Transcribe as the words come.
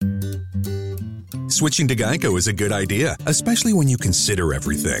Switching to Geico is a good idea, especially when you consider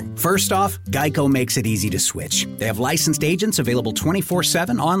everything. First off, Geico makes it easy to switch. They have licensed agents available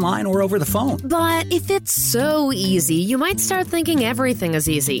 24/7 online or over the phone. But if it's so easy, you might start thinking everything is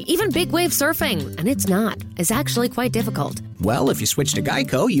easy, even big wave surfing. And it's not. It's actually quite difficult. Well, if you switch to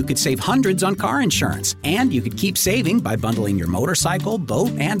Geico, you could save hundreds on car insurance. And you could keep saving by bundling your motorcycle,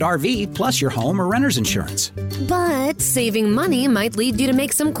 boat, and RV, plus your home or renter's insurance. But saving money might lead you to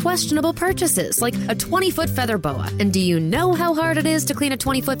make some questionable purchases, like a 20-foot feather boa. And do you know how hard it is to clean a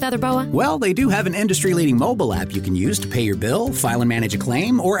 20-foot feather boa? Well, they do have an industry-leading mobile app you can use to pay your bill, file and manage a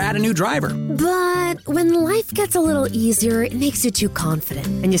claim, or add a new driver. But when life gets a little easier, it makes you too confident.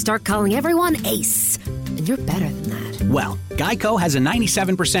 And you start calling everyone Ace. And you're better than that. Well, Geico has a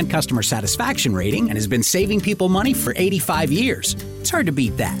 97% customer satisfaction rating and has been saving people money for 85 years. It's hard to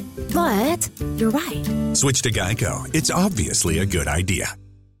beat that. But you're right. Switch to Geico. It's obviously a good idea.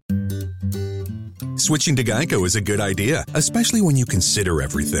 Switching to Geico is a good idea, especially when you consider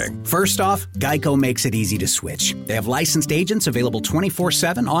everything. First off, Geico makes it easy to switch. They have licensed agents available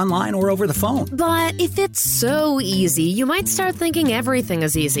 24/7 online or over the phone. But if it's so easy, you might start thinking everything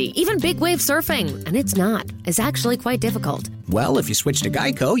is easy, even big wave surfing. And it's not. It's actually quite difficult. Well, if you switch to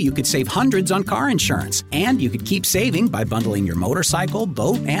Geico, you could save hundreds on car insurance. And you could keep saving by bundling your motorcycle,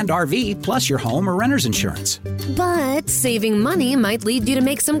 boat, and RV, plus your home or renter's insurance. But saving money might lead you to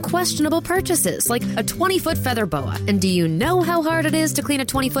make some questionable purchases, like a 20-foot feather boa. And do you know how hard it is to clean a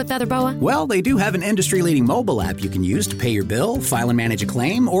 20-foot feather boa? Well, they do have an industry-leading mobile app you can use to pay your bill, file and manage a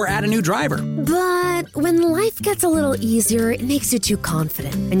claim, or add a new driver. But when life gets a little easier, it makes you too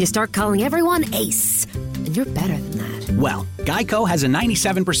confident. And you start calling everyone Ace. And you're better than that. Well, Geico has a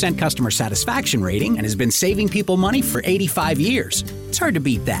 97% customer satisfaction rating and has been saving people money for 85 years. It's hard to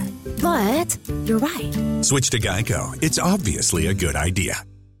beat that. But you're right. Switch to Geico. It's obviously a good idea.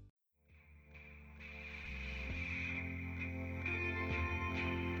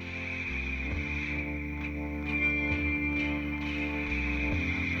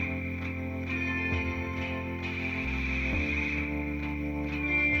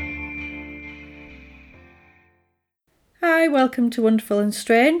 Hi, welcome to Wonderful and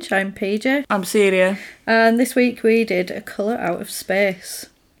Strange. I'm PJ. I'm Celia. And this week we did A Colour Out of Space.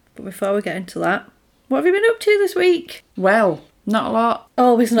 But before we get into that, what have you been up to this week? Well, not a lot.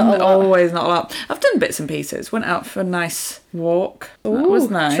 Always not a lot. Always not a lot. I've done bits and pieces. Went out for a nice walk. Ooh, that was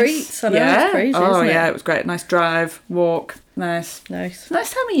nice. Treats. I know, it's crazy, isn't it? It was great. Nice drive, walk. Nice. Nice.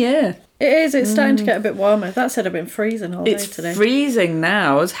 Nice time of year. It is. It's starting to get a bit warmer. That said, I've been freezing all day today. It's freezing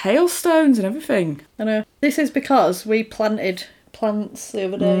now. There's hailstones and everything. I know. This is because we planted plants the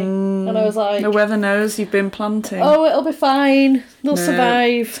other day. And I was like... The weather knows you've been planting. Oh, it'll be fine. They'll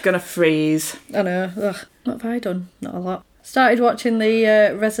survive. It's going to freeze. I know. Ugh. What have I done? Not a lot. Started watching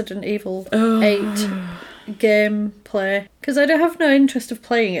the Resident Evil 8 gameplay. Because I don't have no interest of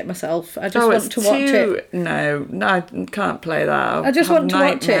playing it myself. I just want to watch it. No, I can't play that. I just want to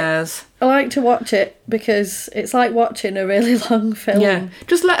watch it. I like to watch it because it's like watching a really long film. Yeah,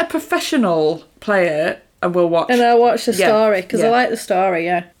 just let a professional play it and we'll watch. And I'll watch the story because I like the story,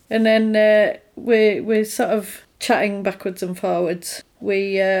 yeah. And then we're sort of chatting backwards and forwards.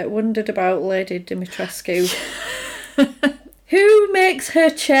 We wondered about Lady Dimitrescu. Who makes her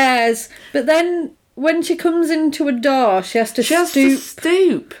chairs? But then when she comes into a door, she has to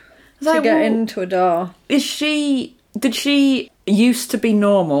stoop to get into a door. Did she used to be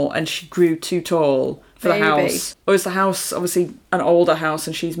normal and she grew too tall for the house? Or is the house obviously an older house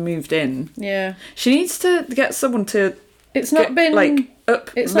and she's moved in? Yeah. She needs to get someone to It's not been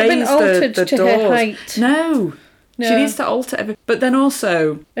altered the to doors. her height. No. She needs to alter everything. But then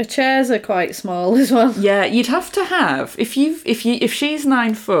also her chairs are quite small as well. Yeah, you'd have to have if she's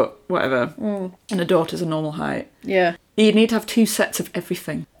 9 foot, whatever, and her daughter's a normal height. Yeah. You'd need to have 2 sets of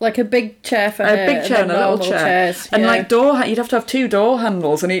everything. Like a big chair for her. A big chair and a little chair. Chairs, and like you'd have to have 2 door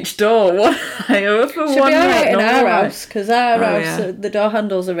handles on each door. One higher for Should one. Should be alright in our house, because our house, yeah. The door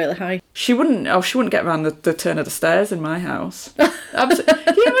handles are really high. She wouldn't get around the turn of the stairs in my house. Can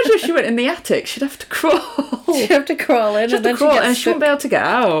you imagine if she went in the attic? She'd have to crawl. She'd have to crawl in and then she wouldn't be able to get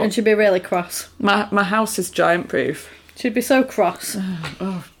out. And she'd be really cross. My house is giant proof. She'd be so cross.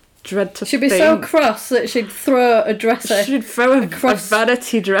 Dread to She'd be so cross that she'd throw a dresser. She'd throw a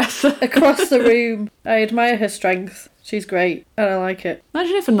vanity dresser across the room. I admire her strength. She's great, and I like it.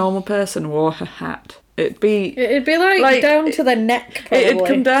 Imagine if a normal person wore her hat. It'd be like down to the neck, probably. It'd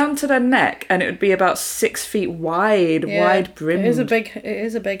come down to their neck, and it would be about 6 feet wide, wide brimmed. It is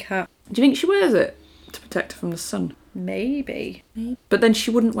a big hat. Do you think she wears it to protect her from the sun? Maybe. But then she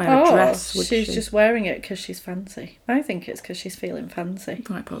wouldn't wear a dress, would she? She's just wearing it because she's fancy. I think it's because she's feeling fancy.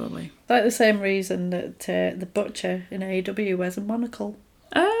 Quite probably. Like the same reason that the butcher in AEW wears a monocle.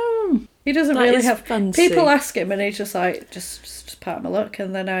 Oh. He doesn't really have... fancy. People ask him and he's just like, just part of my look.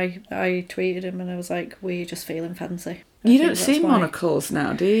 And then I tweeted him and I was like, were you just feeling fancy? You don't see monocles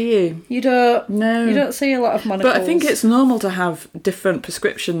now, do you? You don't. No. You don't see a lot of monocles. But I think it's normal to have different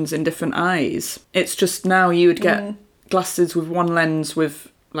prescriptions in different eyes. It's just now you would get glasses with one lens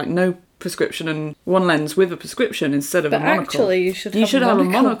with like no prescription and one lens with a prescription instead of a monocle. But actually you should have a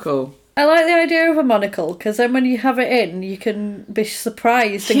monocle. I like the idea of a monocle because then when you have it in, you can be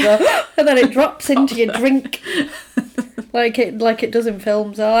surprised and go, and then it drops into your drink, like it does in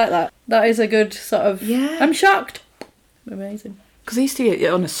films. I like that. That is a good sort of. Yeah. I'm shocked. Amazing. Because they used to get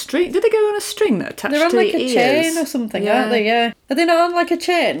it on a string. Did they go on a string that attached to the ears? They're on like a chain or something, aren't they? Yeah. Are they not on like a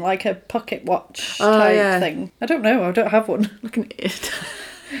chain, like a pocket watch type thing? I don't know. I don't have one. Looking at it.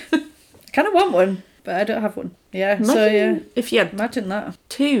 I kind of want one, but I don't have one. Yeah. Imagine if you had imagine that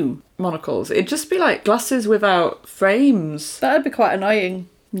 2 monocles, it'd just be like glasses without frames. That'd be quite annoying.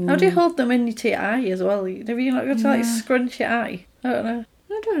 How do you hold them into your eye as well? Have you not got to like scrunch your eye? I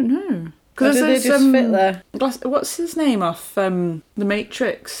don't know. Or do they just fit there? What's his name off The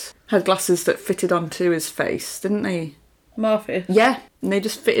Matrix? Had glasses that fitted onto his face, didn't they? Morpheus? Yeah, and they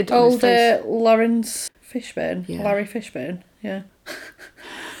just fitted on his face. Lawrence Fishburne. Yeah. Larry Fishburne, yeah.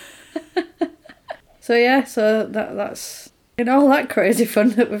 so that's all that crazy fun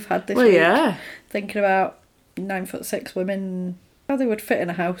that we've had this week. Yeah. Thinking about 9'6" women, how they would fit in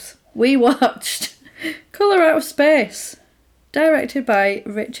a house. We watched Colour Out of Space, directed by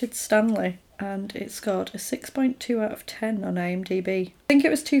Richard Stanley, and it scored a 6.2 out of 10 on IMDb. I think it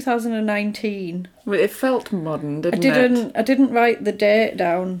was 2019. It felt modern, didn't it? I didn't write the date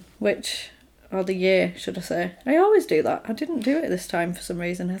down, or the year, should I say. I always do that. I didn't do it this time for some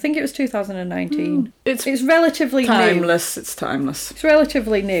reason. I think it was 2019. It's relatively timeless. new. It's timeless. It's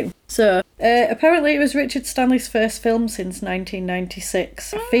relatively new. So, apparently it was Richard Stanley's first film since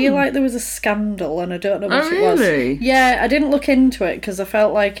 1996. I feel like there was a scandal and I don't know what it was. Really? Yeah, I didn't look into it because I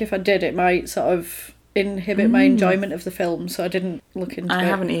felt like if I did it might sort of inhibit my enjoyment of the film, so I didn't look into it. I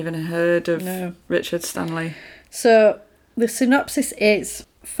haven't even heard of Richard Stanley. So, the synopsis is...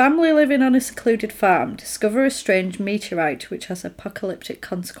 Family living on a secluded farm discover a strange meteorite which has apocalyptic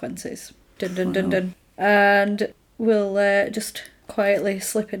consequences. Dun dun dun dun. And we'll just quietly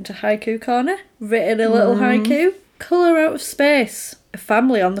slip into haiku corner. Written a little haiku. Colour Out of Space. A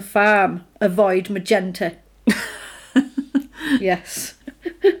family on the farm. Avoid magenta. Yes.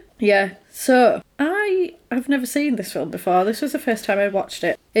 Yeah. So, I've never seen this film before. This was the first time I watched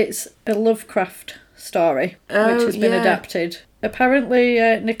it. It's a Lovecraft story, which has been adapted. Apparently,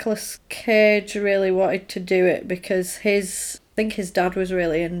 Nicolas Cage really wanted to do it because I think his dad was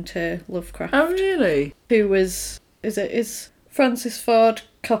really into Lovecraft. Oh, really? Who was... Is Francis Ford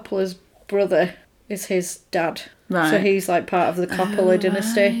Coppola's brother is his dad. Right. So he's like part of the Coppola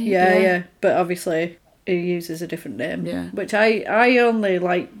dynasty. Right. Yeah. But obviously, he uses a different name. Yeah. Which I only,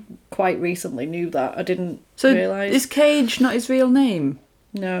 quite recently knew that. I didn't realise. So is Cage not his real name?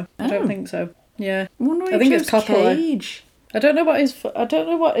 No, I don't think so. Yeah. I think it's Coppola. Cage. I don't know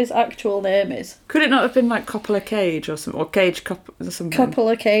what his actual name is. Could it not have been like Coppola Cage or something, or Cage or something?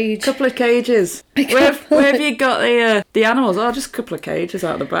 Coppola Cage. Couple of cages. Where have you got the animals? Oh, just a couple of cages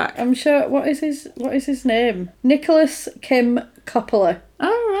out the back. I'm sure. What is his name? Nicholas Kim Coppola.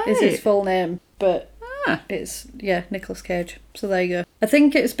 Oh, right. Is his full name, but it's Nicolas Cage. So there you go. I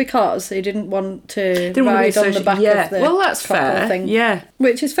think it's because he didn't want to ride on the back of the that's Coppola fair thing. Yeah,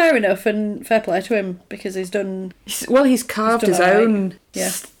 which is fair enough and fair play to him because he's done. He's carved his own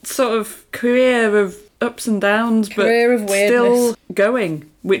sort of career of ups and downs, but of still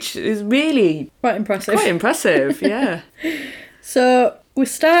going, which is really quite impressive. Yeah. So we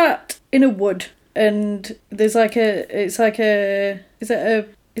start in a wood, and there's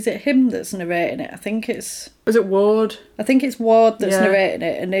is it him that's narrating it? I think it's... Is it Ward? I think it's Ward that's narrating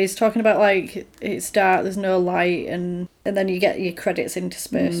it, and he's talking about, it's dark, there's no light, and then you get your credits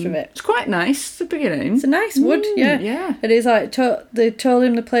interspersed with it. It's quite nice, the beginning. It's a nice wood, yeah. Yeah. And he's like, they told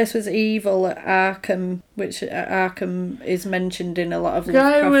him the place was evil at Arkham, which Arkham is mentioned in a lot of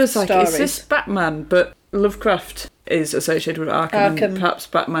Lovecraft stories. Is this Batman? But Lovecraft is associated with Arkham. And perhaps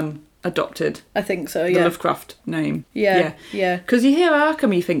Batman... adopted. I think so, the Lovecraft name. Yeah. Because you hear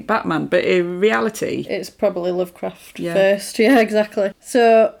Arkham, you think Batman, but in reality... it's probably Lovecraft first. Yeah, exactly.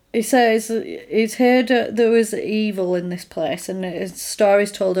 So he says he's heard there was evil in this place and his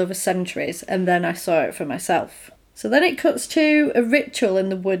stories told over centuries, and then I saw it for myself. So then it cuts to a ritual in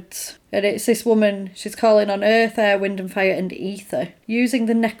the woods. And it's this woman, she's calling on earth, air, wind and fire and ether, using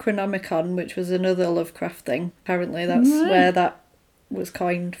the Necronomicon, which was another Lovecraft thing. Apparently that's where that was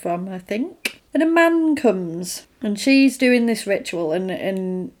coined from, I think. And a man comes, and she's doing this ritual,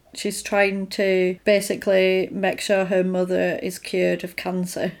 and she's trying to basically make sure her mother is cured of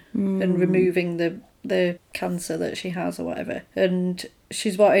cancer and removing the cancer that she has or whatever. And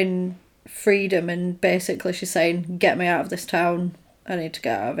she's wanting freedom, and basically she's saying, get me out of this town, I need to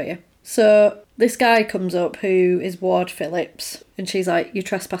get out of here. So this guy comes up who is Ward Phillips, and she's like, you're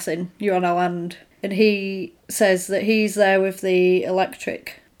trespassing, you're on our land. And he says that he's there with the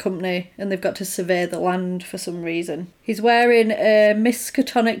electric company and they've got to survey the land for some reason. He's wearing a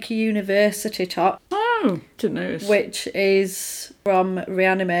Miskatonic University top. Oh, didn't notice. Which is from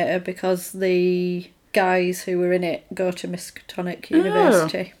Reanimator, because the guys who were in it go to Miskatonic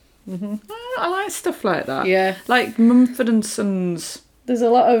University. Mm-hmm. Oh, I like stuff like that. Yeah. Like Mumford and Sons. There's a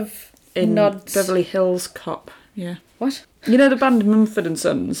lot of in nods. Beverly Hills Cop. Yeah. What? You know the band Mumford and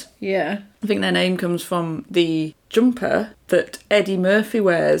Sons? Yeah. I think their name comes from the jumper that Eddie Murphy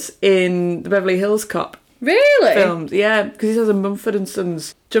wears in the Beverly Hills Cop Really? films. Yeah, because he has a Mumford and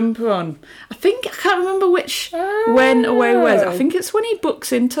Sons jumper on. I can't remember which when or where he wears it. I think it's when he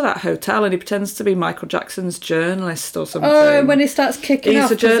books into that hotel and he pretends to be Michael Jackson's journalist or something. Oh, when he starts kicking off.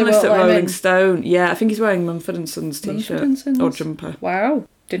 He's a journalist at Rolling Stone. Yeah, I think he's wearing Mumford and Sons t-shirt or jumper. Wow.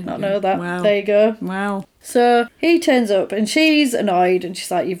 Did not know that. Wow. There you go. Wow. So he turns up and she's annoyed and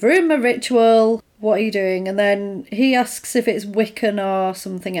she's like, you've ruined my ritual. What are you doing? And then he asks if it's Wiccan or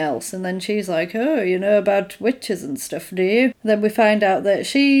something else. And then she's like, oh, you know about witches and stuff, do you? And then we find out that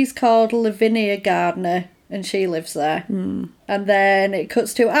she's called Lavinia Gardner and she lives there. Mm. And then it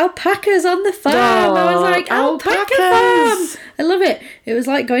cuts to alpacas on the farm. I was like, alpaca farm! I love it. It was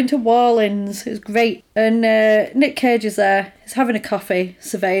like going to Warlins. It was great. And Nick Cage is there. He's having a coffee,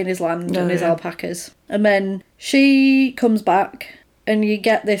 surveying his land and his alpacas. And then she comes back. And you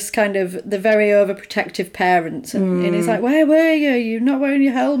get this kind of the very overprotective parents, and he's like, "Where were you? You're not wearing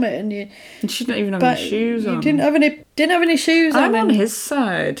your helmet, and she didn't even have any shoes on. You didn't have any shoes on. I'm on his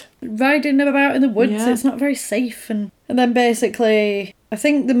side. Riding about in the woods, it's not very safe." And then basically, I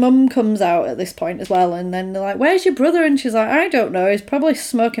think the mum comes out at this point as well, and then they're like, "Where's your brother?" And she's like, "I don't know. He's probably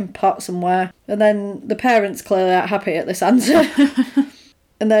smoking pot somewhere." And then the parents clearly aren't happy at this answer.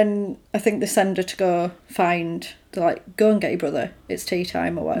 And then I think they send her to go find. They're like, go and get your brother. It's tea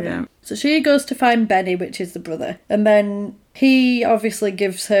time or whatever. Yeah. So she goes to find Benny, which is the brother. And then he obviously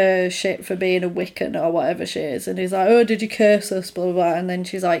gives her shit for being a Wiccan or whatever she is. And he's like, oh, did you curse us? Blah, blah, blah. And then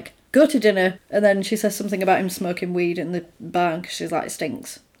she's like, go to dinner. And then she says something about him smoking weed in the barn because she's like, it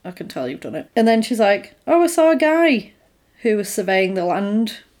stinks. I can tell you've done it. And then she's like, oh, I saw a guy who was surveying the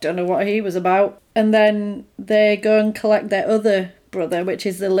land. Don't know what he was about. And then they go and collect their other brother, which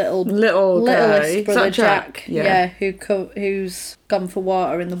is the littlest brother, Jack. Yeah, who's gone for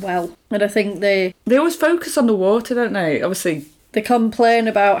water in the well. And I think they always focus on the water, don't they? Obviously, they complain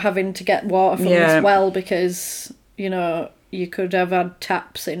about having to get water from this well because you could have had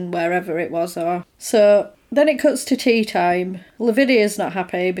taps in wherever it was. Or so then it cuts to tea time. Lavinia's not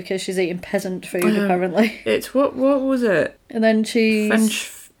happy because she's eating peasant food apparently. It's what was it? And then she's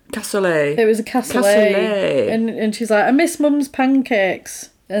French. Cassoulet. It was a cassoulet. And she's like, I miss Mum's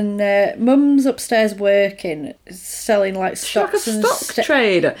pancakes. And Mum's upstairs working, selling like stocks like a stock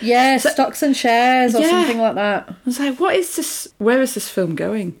trader. Yeah, stocks and shares or something like that. I was like, what is this? Where is this film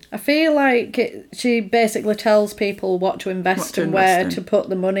going? I feel like she basically tells people what to invest and where to put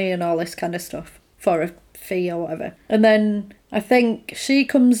the money and all this kind of stuff for a fee or whatever. And then I think she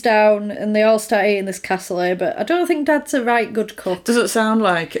comes down and they all start eating this cassoulet, but I don't think Dad's a right good cook. Doesn't sound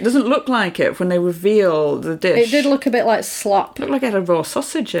like it. Doesn't look like it when they reveal the dish. It did look a bit like slop. It looked like it had a raw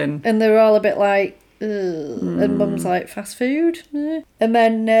sausage in. And they were all a bit like, ugh. And Mum's like, fast food? And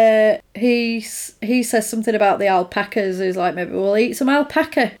then he says something about the alpacas. He's like, maybe we'll eat some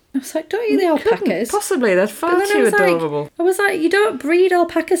alpaca. I was like, don't eat the alpacas. Possibly, they're far too adorable. I was like, you don't breed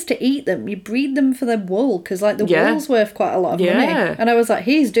alpacas to eat them. You breed them for their wool, because like the wool's worth quite a lot of money. And I was like,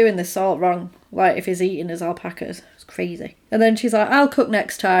 he's doing this all wrong. Like if he's eating his alpacas, it's crazy. And then she's like, I'll cook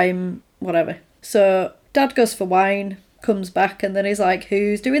next time, whatever. So Dad goes for wine, comes back, and then he's like,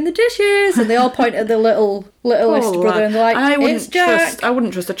 who's doing the dishes? And they all point at the littlest brother, and they're like, it's Jack. I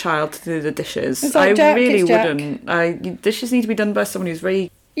wouldn't trust a child to do the dishes. It's like, Jack, really it's wouldn't. Dishes need to be done by someone who's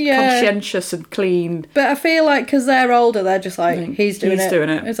very conscientious and clean. But I feel like because they're older, they're just like, he's doing it. Doing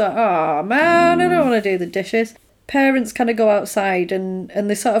it. It's like, oh man, I don't want to do the dishes. parents kind of go outside and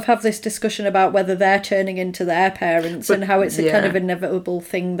they sort of have this discussion about whether they're turning into their parents and how it's a kind of inevitable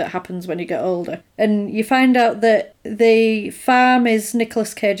thing that happens when you get older. And you find out that the farm is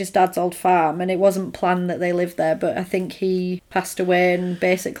Nicolas Cage's dad's old farm, and it wasn't planned that they lived there, but I think he passed away and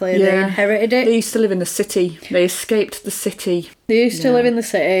basically they inherited it. They used to live in the city. They escaped the city. They used to live in the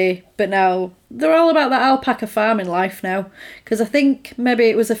city, but now they're all about that alpaca farming life now. Because I think maybe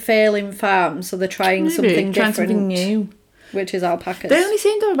it was a failing farm, so they're trying something different. Something new. Which is alpacas. They only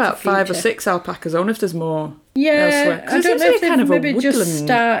seem to have about 5 or 6 alpacas. I wonder if there's more elsewhere. I don't know if they've maybe just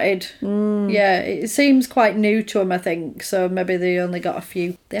started. Yeah, it seems quite new to them, I think. So maybe they only got a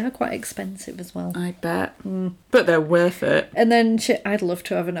few. They are quite expensive as well. I bet. But they're worth it. And then I'd love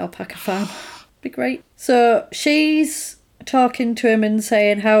to have an alpaca farm. Be great. So she's talking to him and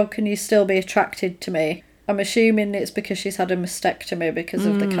saying, how can you still be attracted to me? I'm assuming it's because she's had a mastectomy because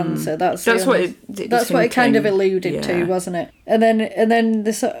of the cancer. That's what it kind of alluded to, wasn't it? And then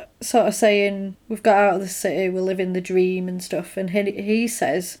the sort of saying, we've got out of the city, we live in the dream and stuff. And he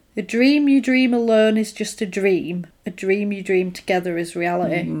says, a dream you dream alone is just a dream. A dream you dream together is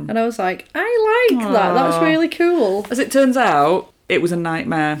reality. And I was like, I like that. That's really cool. As it turns out, it was a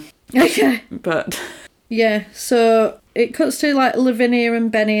nightmare. Okay. But yeah, so it cuts to like Lavinia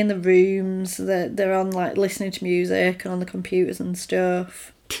and Benny in the rooms. They're on like listening to music and on the computers and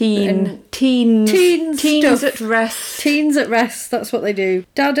stuff. Teens stuff. At rest. Teens at rest, that's what they do.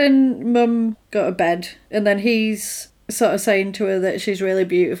 Dad and Mum go to bed, and then he's sort of saying to her that she's really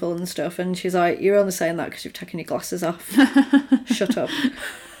beautiful and stuff, and she's like, you're only saying that because you've taken your glasses off. Shut up.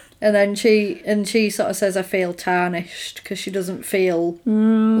 And then she sort of says, I feel tarnished, because she doesn't feel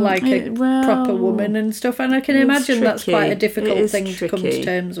like a proper woman and stuff. And I can imagine that's quite a difficult thing to come to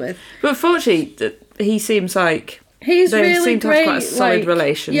terms with. But fortunately, he seems like they really seem to great, have quite a solid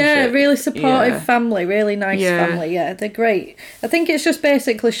relationship. Yeah, really supportive family, really nice family. Yeah, they're great. I think it's just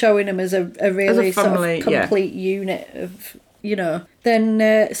basically showing them as a really family, sort of complete unit of, you know.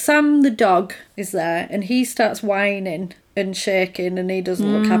 Then Sam the dog is there, and he starts whining and shaking, and he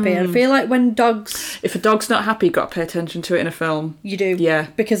doesn't look happy. And I feel like when dogs... If a dog's not happy, you've got to pay attention to it in a film. You do. Yeah.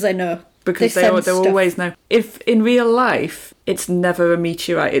 Because they know. Because they always know. If in real life, it's never a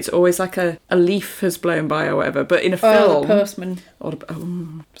meteorite. It's always like a leaf has blown by or whatever. But in a film... the postman.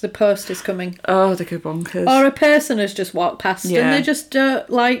 The post is coming. Oh, they go bonkers. Or a person has just walked past and they just don't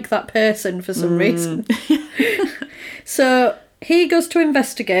like that person for some reason. So... he goes to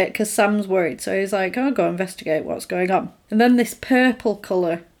investigate because Sam's worried, so he's like, I'll go investigate what's going on. And then this purple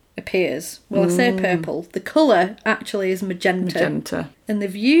colour appears. Well, I say purple. The colour actually is magenta. And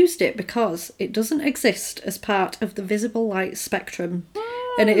they've used it because it doesn't exist as part of the visible light spectrum.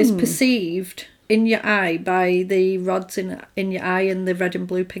 And it is perceived in your eye by the rods in your eye and the red and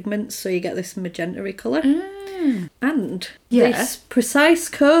blue pigments, so you get this magenta-y colour. And this precise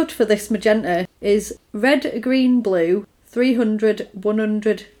code for this magenta is red, green, blue, 300,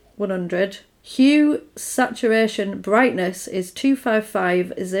 100, 100. Hue, saturation, brightness is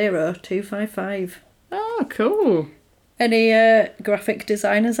 2550255. Oh, cool. Any graphic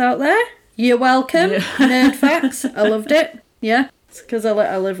designers out there? You're welcome. Nerd facts. I loved it. Yeah, it's because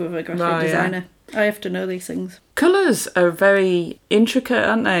I live with a graphic designer. I have to know these things. Colours are very intricate,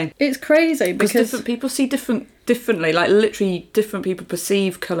 aren't they? It's crazy because different people see differently. Like literally, different people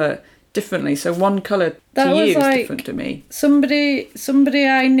perceive colour differently, so one colour to you is different to me. Somebody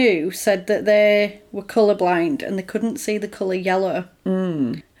I knew said that they were colourblind and they couldn't see the colour yellow.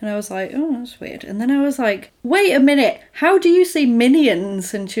 And I was like, oh, that's weird. And then I was like, wait a minute, how do you see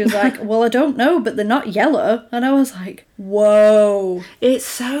Minions? And she was like, well, I don't know, but they're not yellow. And I was like, whoa. It's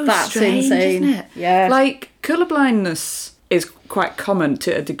so that's strange, insane. Isn't it? Yeah. Like, colourblindness is quite common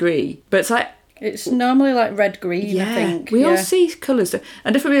to a degree, but it's like... It's normally like red-green, I think. We all see colours,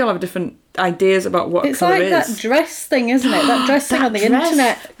 and different people have different ideas about what colour is. It's like that dress thing, isn't it? That dress thing on the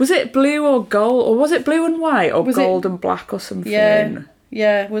internet. Was it blue or gold, or was it blue and white, or gold and black or something?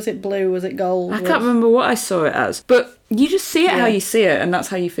 Yeah, was it blue, was it gold? I can't remember what I saw it as, but you just see it how you see it, and that's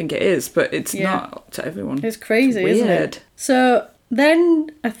how you think it is, but it's not to everyone. It's crazy, isn't it? So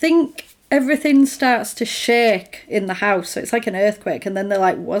then I think... everything starts to shake in the house. So it's like an earthquake. And then they're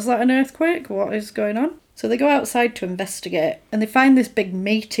like, was that an earthquake? What is going on? So they go outside to investigate. And they find this big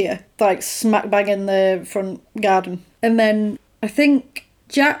meteor, like smack bang in the front garden. And then I think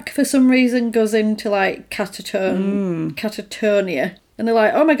Jack, for some reason, goes into like catatonia. And they're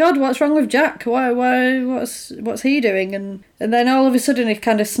like, oh my God, what's wrong with Jack? What's he doing? And then all of a sudden he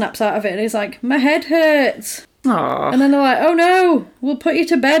kind of snaps out of it. And he's like, my head hurts. Aww. And then they're like, oh no, we'll put you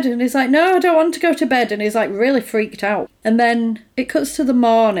to bed. And he's like, no, I don't want to go to bed. And he's like really freaked out. And then it cuts to the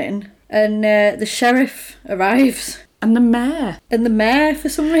morning And the sheriff arrives. And the mayor. And the mayor, for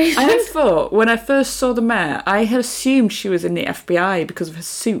some reason. I thought, when I first saw the mayor, I had assumed she was in the FBI because of her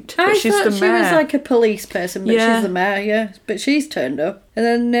suit. But she's thought the she mayor. was like a police person, but she's the mayor, yeah. But she's turned up.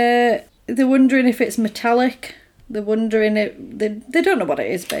 And then they're wondering if it's metallic. They're wondering if... They don't know what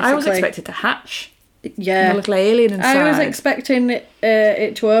it is, basically. I was expected to hatch. Yeah. A little alien inside. I was expecting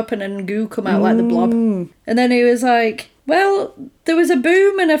it to open and goo come out like the Blob. And then he was like... Well, there was a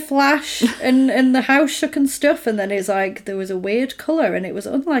boom and a flash and the house shook and stuff, and then he's like, there was a weird colour and it was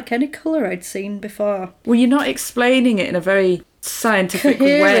unlike any colour I'd seen before. Well, you're not explaining it in a very scientific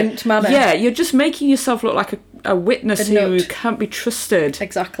coherent manner. Yeah, you're just making yourself look like a witness who can't be trusted.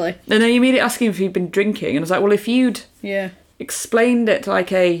 Exactly. And then you immediately asking if you've been drinking, and I was like, well, if you'd explained it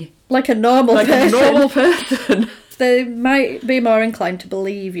like a normal person, they might be more inclined to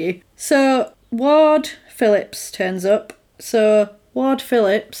believe you. So Ward Phillips turns up. So Ward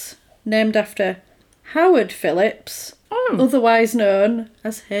Phillips, named after Howard Phillips, otherwise known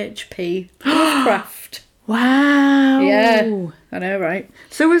as H.P. Lovecraft. Wow. Yeah, I know, right?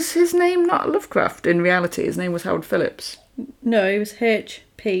 So was his name not Lovecraft in reality? His name was Howard Phillips? No, he was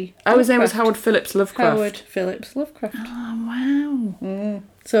H.P. Oh, his name was Howard Phillips Lovecraft. Howard Phillips Lovecraft. Oh, wow.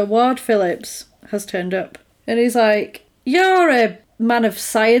 So Ward Phillips has turned up. And he's like, you're a man of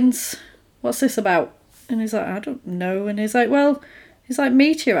science. What's this about? And he's like, I don't know. And he's like, well,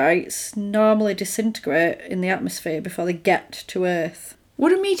 meteorites normally disintegrate in the atmosphere before they get to Earth.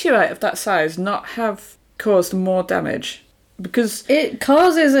 Would a meteorite of that size not have caused more damage? Because it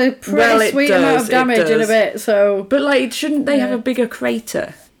causes a pretty sweet amount of damage in a bit, so... But, like, shouldn't they have a bigger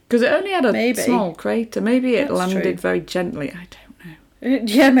crater? Because it only had a small crater. Maybe it landed very gently. I don't know.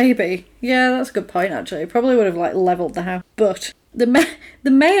 Yeah, maybe. Yeah, that's a good point, actually. It probably would have, like, levelled the house. But... The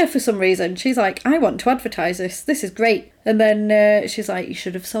mayor, for some reason, she's like, I want to advertise this. This is great. And then she's like, you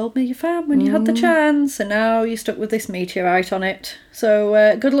should have sold me your farm when you had the chance. And now you're stuck with this meteorite on it.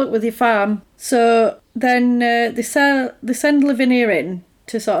 So good luck with your farm. So then they send Lavinia in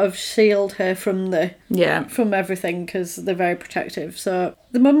to sort of shield her from from everything because they're very protective. So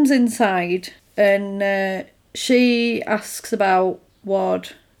the mum's inside and she asks about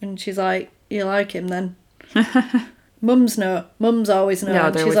Ward. And she's like, you like him then? Mum's no. Mum's always no. Yeah,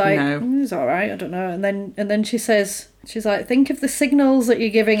 and they she's always like, know. He's all right. I don't know. And then she says, she's like, think of the signals that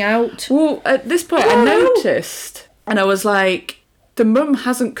you're giving out. Well, at this point, I noticed, and I was like, the mum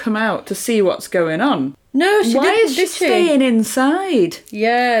hasn't come out to see what's going on. No, she Why didn't. is she staying inside?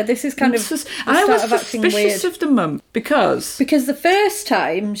 Yeah, this is kind of. I was suspicious of the mum because the first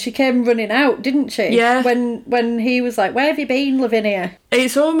time she came running out, didn't she? Yeah. When he was like, "Where have you been, Lavinia?"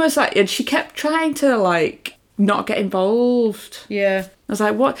 It's almost like, and she kept trying to like not get involved. Yeah. I was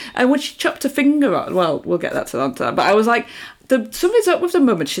like, what? And when she chopped her finger off, well, we'll get that to that time. But I was like, something's up with the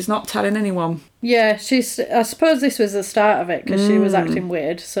mum and she's not telling anyone. Yeah, I suppose this was the start of it because she was acting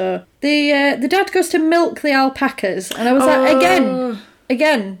weird. So the dad goes to milk the alpacas, and I was like,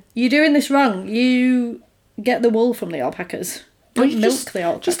 again, you're doing this wrong. You get the wool from the alpacas. Don't milk the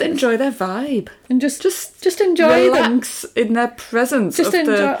alpacas. Just enjoy their vibe. And just enjoy relax them. in their presence of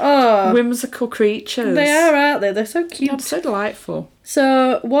the whimsical creatures. They are, aren't they? They're so cute. That's so delightful.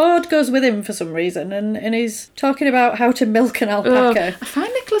 So Ward goes with him for some reason and he's talking about how to milk an alpaca. I find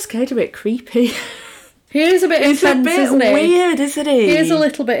Nicolas Cage a bit creepy. He is a bit intense, isn't he? He's a bit weird, isn't he? He is a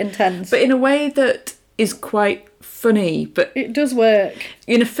little bit intense. But in a way that is quite funny. But it does work.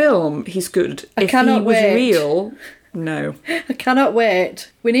 In a film, he's good. If he was real... No. I cannot wait.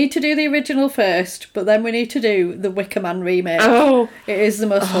 We need to do the original first, but then we need to do the Wicker Man remake. Oh. It is the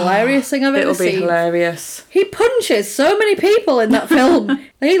most hilarious thing I've ever seen. It'll be hilarious. He punches so many people in that film.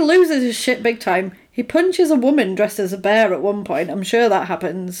 He loses his shit big time. He punches a woman dressed as a bear at one point. I'm sure that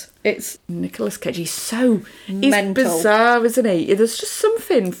happens. It's Nicolas Cage. He's so mental. He's bizarre, isn't he? There's just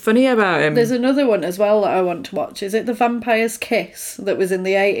something funny about him. There's another one as well that I want to watch. Is it The Vampire's Kiss that was in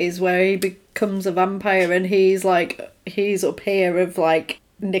the 80s where he becomes a vampire and he's up here of like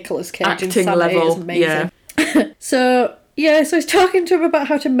Nicolas Cage acting insanity. level. Is amazing. Yeah. So he's talking to him about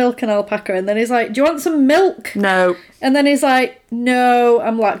how to milk an alpaca, and then he's like, do you want some milk? No. And then he's like, no,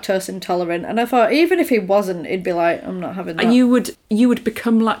 I'm lactose intolerant. And I thought, even if he wasn't, he'd be like, I'm not having that. And you would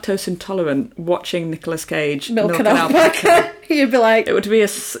become lactose intolerant watching Nicolas Cage milk an alpaca. You'd be like... It would be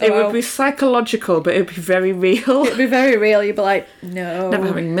would be psychological, but it would be very real. It'd be very real. You'd be like, no. Never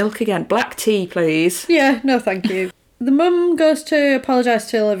having milk again. Black tea, please. Yeah, no thank you. The mum goes to apologise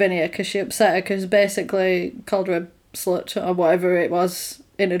to Lavinia because she upset her because basically called her a slut or whatever it was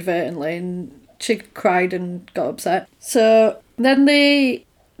inadvertently, and she cried and got upset. So then they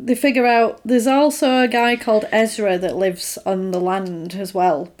they figure out there's also a guy called Ezra that lives on the land as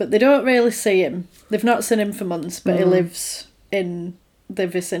well, but they don't really see him. They've not seen him for months, but he lives in the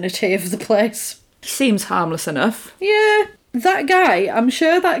vicinity of the place. He seems harmless enough. Yeah. That guy, I'm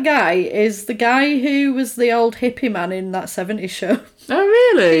sure that guy is the guy who was the old hippie man in that 70s show. Oh,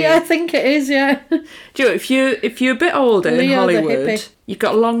 really? Yeah, I think it is, yeah. Do you know, if you're a bit older in Leo the Hollywood, hippie. you've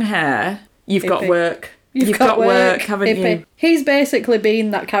got long hair, you've got Hippie. work. You've got work, haven't hippie. you? He's basically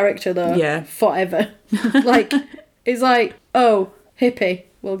been that character, though, Yeah. forever. Like, it's like, oh, hippie,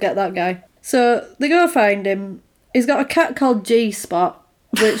 we'll get that guy. So they go find him. He's got a cat called G-Spot,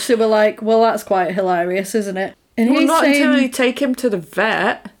 which they were like, well, that's quite hilarious, isn't it? And Well, he's not saying, until you take him to the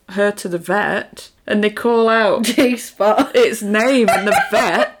vet, her to the vet, and they call out G-Spot. its name in the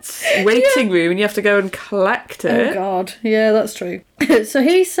vet's waiting room, and you have to go and collect Oh, it. God. Yeah, that's true. So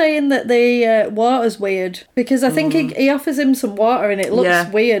he's saying that the water's weird, because I think he offers him some water and it looks Yeah.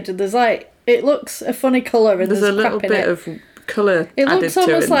 weird. There's like, it looks a funny colour and There's there's a little crap in bit it. of colour It added looks to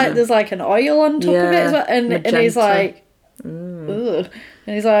almost it. like there's like an oil on top of it as well. And he's magenta. like, ugh.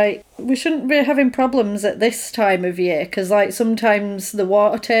 And he's like, we shouldn't be having problems at this time of year, because like sometimes the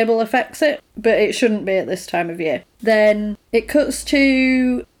water table affects it, but it shouldn't be at this time of year. Then it cuts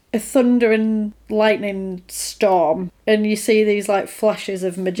to a thunder and lightning storm, and you see these like flashes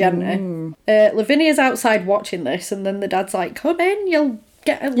of magenta. Lavinia's outside watching this, and then the dad's like, come in, you'll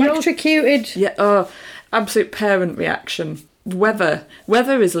get electrocuted. Yeah, oh, absolute parent reaction. Weather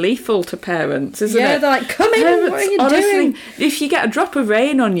is lethal to parents, isn't Yeah, it? they're like, come in, Parents, what are you honestly, doing? if you get a drop of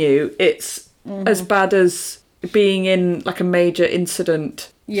rain on you, it's as bad as being in like a major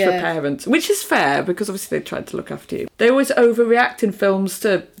incident for Yeah. parents, which is fair because obviously they tried to look after you. They always overreact in films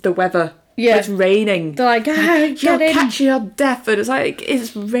to the weather. Yeah. It's raining. They're like, You'll get in. catch your death, and it's like,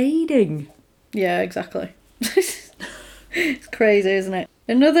 it's raining. Yeah, exactly. It's crazy, isn't it?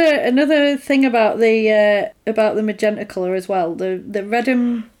 Another thing about the magenta colour as well. The red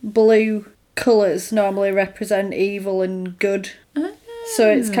and blue colours normally represent evil and good. So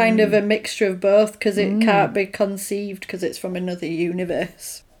it's kind of a mixture of both, because it can't be conceived because it's from another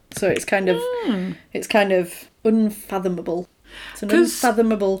universe. So it's kind of unfathomable. It's an 'Cause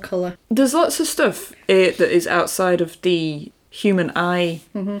unfathomable colour. There's lots of stuff that is outside of the human eye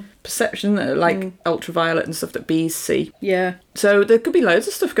perception, like ultraviolet and stuff that bees see. Yeah. So there could be loads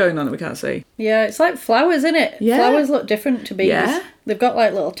of stuff going on that we can't see. Yeah, it's like flowers, isn't it? Yeah. Flowers look different to bees. Yeah. They've got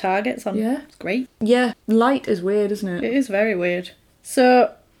like little targets on. Yeah. It's great. Yeah, light is weird, isn't it? It is very weird.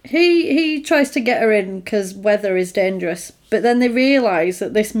 So he tries to get her in because weather is dangerous, but then they realise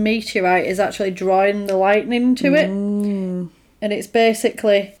that this meteorite is actually drawing the lightning to it, and it's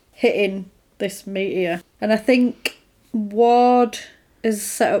basically hitting this meteor. And I think Ward has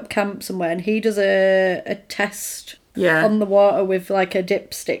set up camp somewhere, and he does a test Yeah. on the water with like a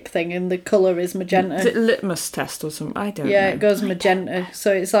dipstick thing, and the colour is magenta. Is it a litmus test or something? I don't know. Yeah, it goes magenta.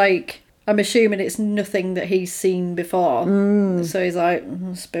 So it's like, I'm assuming it's nothing that he's seen before. So he's like,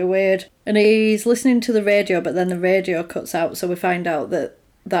 it's a bit weird. And he's listening to the radio, but then the radio cuts out, so we find out that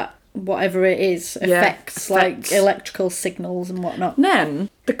whatever it is affects like electrical signals and whatnot. And then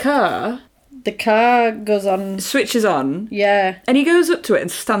the car The car goes on. switches on, Yeah. and he goes up to it and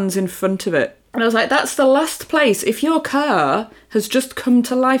stands in front of it. And I was like, that's the last place. If your car has just come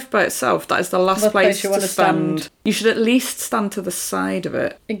to life by itself, that is the last place you to wanna stand. stand. You should at least stand to the side of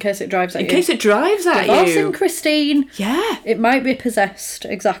it. In case it drives at In you. case it drives at Divorcing you. Christine. Yeah. It might be possessed,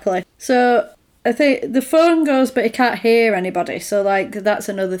 exactly. So I think the phone goes, but he can't hear anybody. So like that's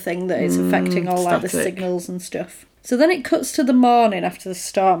another thing that is affecting all like the static. signals and stuff. So then it cuts to the morning after the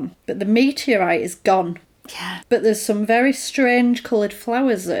storm, but the meteorite is gone. Yeah. But there's some very strange coloured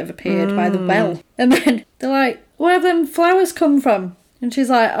flowers that have appeared by the well. And then they're like, where have them flowers come from? And she's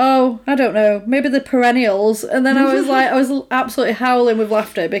like, oh, I don't know, maybe the perennials. And then I was like, I was absolutely howling with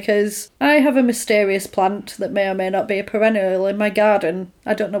laughter because I have a mysterious plant that may or may not be a perennial in my garden.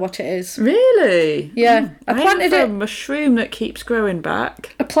 I don't know what it is. Really? Yeah, I planted have it. a mushroom that keeps growing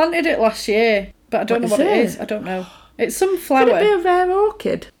back. I planted it last year, but I don't know What what is it it? is. I don't know. It's some Could flower. it be a rare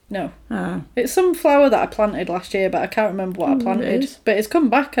orchid? No. Oh. It's some flower that I planted last year, but I can't remember what I planted. is. But it's come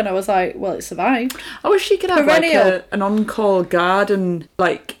back, and I was like, well, it survived. I wish you could have Perennial. like an on-call garden,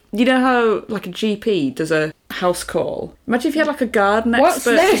 like, you know how like a GP does a house call? Imagine if you had like a garden What's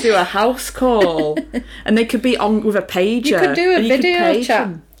expert this? to do a house call, and they could be on with a pager. You could do a and you could video page chat.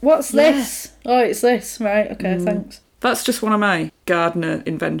 them. What's Yeah. this? Oh, it's this. Right, okay, thanks. That's just one of my gardener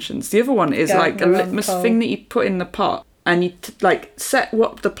inventions. The other one is like a Gardener on litmus call. thing that you put in the pot, and you like set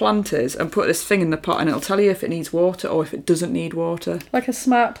what the plant is and put this thing in the pot, and it'll tell you if it needs water or if it doesn't need water. Like a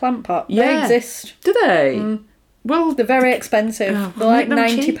smart plant pot. They Yeah. exist. Do they? Well, They're very expensive. Oh, They're like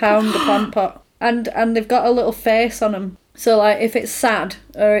make them £90 cheaper. a plant pot. And they've got a little face on them. So, like, if it's sad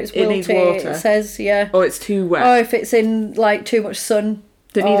or it's It needs wilty, water. it says, yeah. Or it's too wet. Or if it's in, like, too much sun.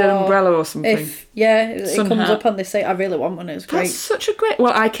 They need an or umbrella or something. It Sun comes hat. up on this thing. I really want one. It's great. That's such a great...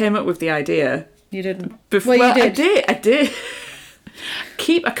 Well, I came up with the idea. You didn't. Before, Well, you did. I did.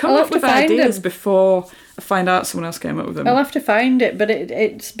 I come I'll up have to with find ideas them. before I find out someone else came up with them. I'll have to find it, but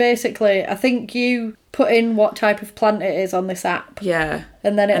it's basically, I think you put in what type of plant it is on this app, Yeah.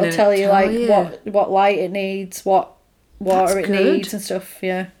 and then it'll tell you what light it needs, what water That's it good. needs and stuff.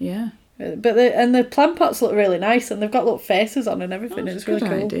 Yeah. Yeah. But the plant pots look really nice, and they've got little faces on and everything. That's It's a really good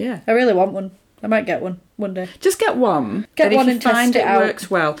cool. idea. I really want one. I might get one day. Just get one. Get and one if you and test find it out.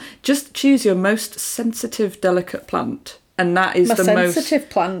 works well, just choose your most sensitive, delicate plant. And that is My the sensitive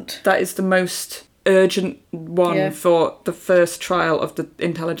plant. That is the most urgent one Yeah. for the first trial of the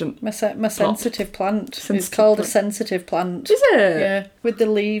intelligent. My sensitive plant. It's Sensitive called a plant. sensitive plant. Is it? Yeah, with the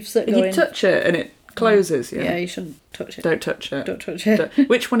leaves that And go you in. touch it and it closes. Yeah. Yeah, you shouldn't touch it. Don't touch it. Don't touch it.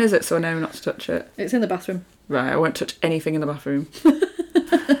 Which one is it? So I know not to touch it. It's in the bathroom. Right, I won't touch anything in the bathroom.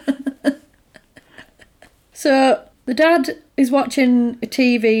 So the dad is watching a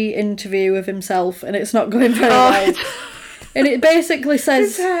TV interview of himself, and it's not going very Oh. well. And it basically His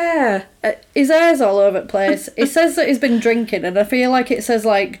says hair. his hair's all over the place. It says that he's been drinking, and I feel like it says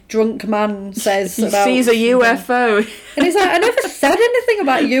like drunk man says He about sees a UFO. And he's like, I never said anything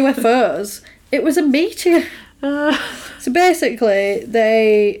about UFOs. It was a meteor. So basically,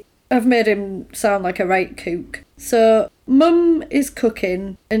 they have made him sound like a right kook. So Mum is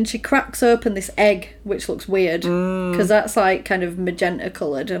cooking, and she cracks open this egg, which looks weird because that's like kind of magenta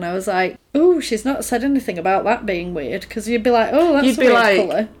coloured. And I was like, oh, she's not said anything about that being weird, because you'd be like, oh, that's You'd a be weird like,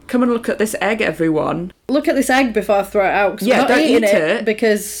 colour. come and look at this egg, everyone. Look at this egg before I throw it out. 'Cause Yeah, I'm not don't eating eat it it.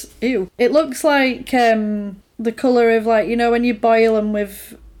 because ew. It looks like the colour of, like, you know, when you boil them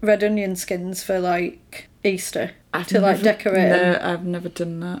with red onion skins for like Easter to like decorate. No, I've never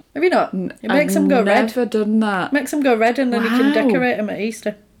done that. Have you not? It makes them go red. I've never done that. Makes them go red, and then you can Wow. decorate them at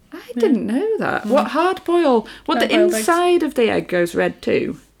Easter. I didn't know that. What hard boil? What, the Hard-boiled eggs. inside of the egg goes red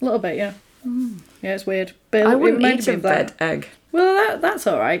too? A little bit, yeah. Yeah, it's weird. But I it wouldn't reminds eat me a of that. red egg. Well, that's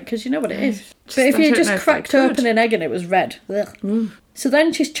all right, because you know what it is. Just- But if I you don't just know if I cracked could. open an egg and it was red. Ugh. So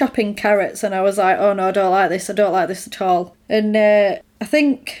then she's chopping carrots, and I was like, oh no, I don't like this. I don't like this at all. And I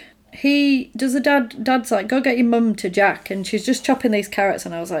think dad's like, go get your mum to Jack, and she's just chopping these carrots,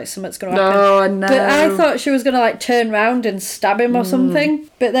 and I was like, something's going to happen. Oh, no. But I thought she was going to like turn round and stab him or something.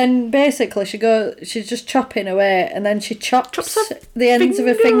 But then basically she's just chopping away, and then she chops her the ends of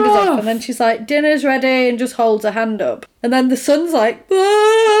her finger fingers off, off. and then she's like, dinner's ready, and just holds her hand up. And then the son's like,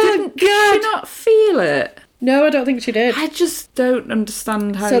 oh, Did God. you not feel it? No, I don't think she did. I just don't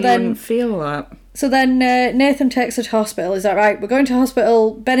understand how So you then- wouldn't feel that. So then Nathan takes her to hospital. He's like, right, we're going to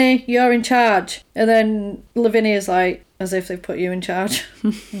hospital. Benny, you're in charge. And then Lavinia's like, as if they've put you in charge.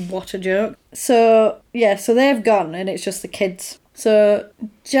 What a joke. So, yeah, so they've gone, and it's just the kids. So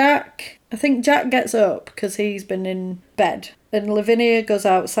I think Jack gets up because he's been in bed. And Lavinia goes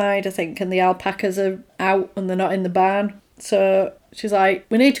outside, I think, and the alpacas are out and they're not in the barn. So she's like,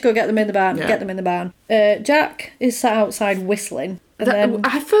 we need to go get them in the barn. Yeah. Get them in the barn. Jack is sat outside whistling. And then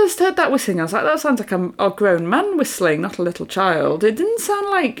I first heard that whistling, I was like, that sounds like a grown man whistling, not a little child. It didn't sound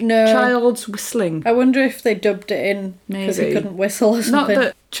like No. child's whistling. I wonder if they dubbed it in because he Maybe. couldn't whistle or Not something.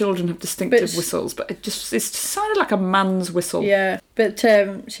 that children have distinctive But- whistles, but it just sounded like a man's whistle. Yeah, but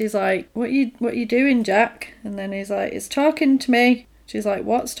she's like, what you doing, Jack? And then he's like, it's talking to me. She's like,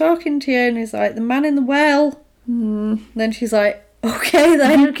 what's talking to you? And he's like, the man in the well. And then she's like, okay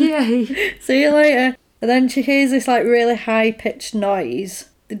then. Okay. See you later. And then she hears this like really high-pitched noise.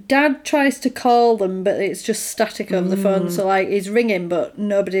 The dad tries to call them, but it's just static over the phone. So like he's ringing, but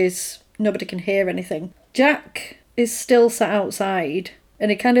nobody can hear anything. Jack is still sat outside, and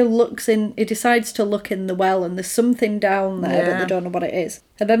he kind of he decides to look in the well, and there's something down there, but Yeah. they don't know what it is.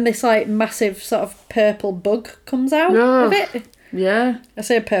 And then this like massive sort of purple bug comes out of Ugh. it. Yeah. I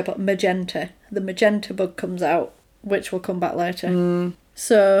say purple, magenta. The magenta bug comes out, which will come back later.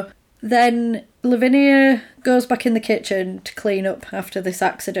 So then Lavinia goes back in the kitchen to clean up after this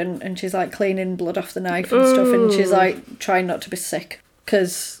accident, and she's like cleaning blood off the knife and stuff, and she's like trying not to be sick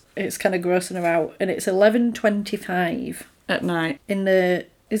because it's kind of grossing her out. And it's 11:25 At night. in the.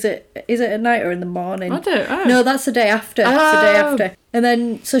 Is it at night or in the morning? I don't know. No, that's the day after. It's the day Oh. after. And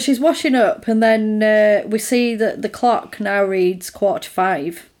then, so she's washing up, and then we see that the clock now reads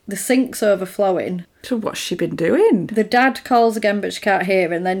 5:15. The sink's overflowing. So what's she been doing? The dad calls again, but she can't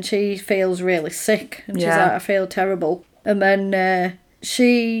hear, and then she feels really sick, and she's Yeah. like, I feel terrible. And then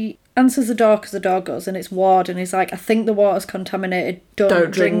she answers the door because the door goes, and it's Ward, and he's like, I think the water's contaminated,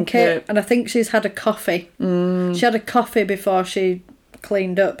 don't drink it. And I think she's had a coffee. She had a coffee before she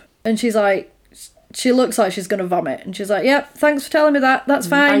cleaned up, and she's like, she looks like she's going to vomit, and she's like, yep, thanks for telling me that, that's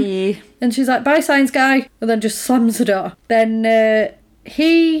fine. Bye. And she's like, bye, science guy, and then just slams the door. Then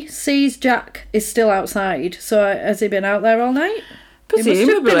he sees Jack is still outside, so has he been out there all night? Presumably. He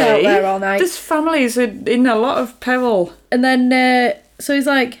must have been out there all night. This family's in a lot of peril. And then, so he's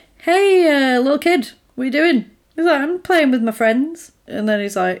like, hey, little kid, what are you doing? He's like, I'm playing with my friends. And then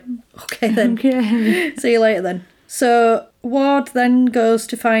he's like, okay then. Okay. See you later then. So Ward then goes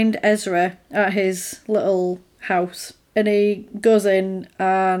to find Ezra at his little house. And he goes in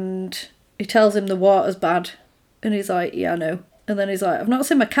and he tells him the water's bad. And he's like, yeah, I know. And then he's like, I've not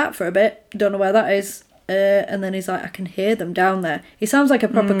seen my cat for a bit. Don't know where that is. And then he's like, I can hear them down there. He sounds like a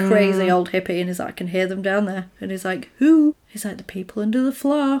proper crazy old hippie, and he's like, I can hear them down there. And he's like, who? He's like, the people under the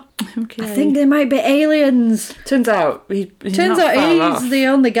floor. Okay. I think they might be aliens. Turns out he's He's off. the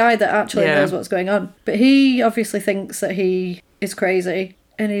only guy that actually knows what's going on. But he obviously thinks that he is crazy.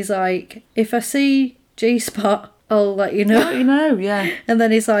 And he's like, if I see G-Spot, I'll let you know. Let you know, yeah. And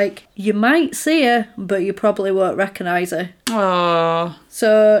then he's like, you might see her, but you probably won't recognise her. Oh.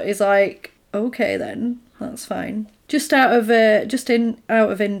 So he's like, okay then, that's fine. Just out of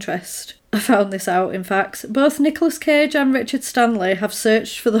interest, I found this out, in fact. Both Nicolas Cage and Richard Stanley have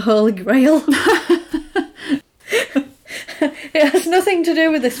searched for the Holy Grail. It has nothing to do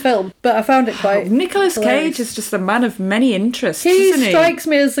with this film, but I found it quite Nicolas hilarious. Cage is just a man of many interests, He isn't he? strikes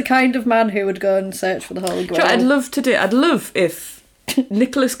me as the kind of man who would go and search for the Holy Grail. I'd love if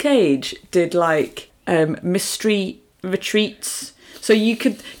Nicolas Cage did like mystery retreats. So you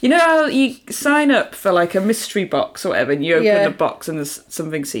could, you know how you sign up for like a mystery box or whatever, and you open the box and there's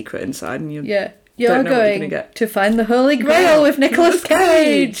something secret inside, and you You're don't know what you're going gonna get. to find the Holy Grail with Nicolas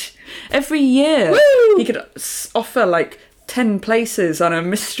Cage. Every year, Woo! he could offer like 10 places on a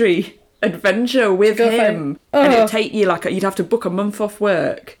mystery adventure with him, and it'd take you like you'd have to book a month off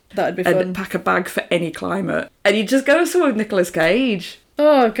work. That'd be and fun. pack a bag for any climate, and you just go somewhere with Nicolas Cage.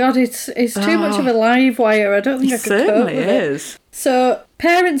 Oh God, it's too much of a live wire. I don't think I could cope Certainly with is. it. So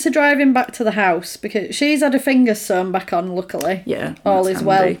parents are driving back to the house because she's had her fingers sewn back on. Luckily, Yeah, all that's is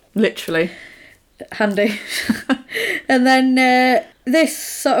handy. well. Literally. Handy. And then this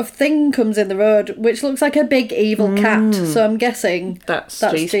sort of thing comes in the road, which looks like a big evil cat. So I'm guessing That's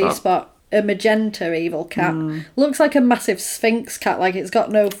G-Spot. A magenta evil cat. Looks like a massive sphinx cat, like it's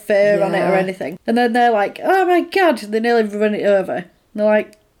got no fur on it or anything. And then they're like, oh my God, they nearly run it over. And they're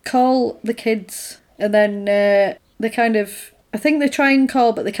like, call the kids. And then they kind of, I think they try and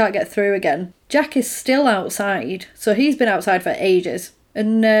call, but they can't get through again. Jack is still outside, so he's been outside for ages.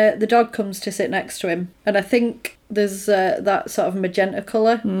 And the dog comes to sit next to him. And I think there's that sort of magenta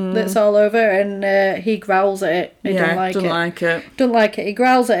colour that's all over, and he growls at it. He doesn't like it. Don't like it. He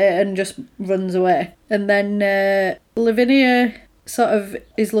growls at it and just runs away. And then Lavinia sort of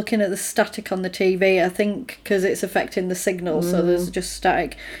is looking at the static on the TV, I think, because it's affecting the signal, so there's just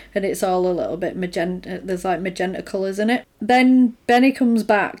static, and it's all a little bit magenta. There's like magenta colours in it. Then Benny comes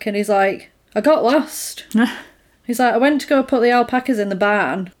back and he's like, I got lost. He's like, I went to go put the alpacas in the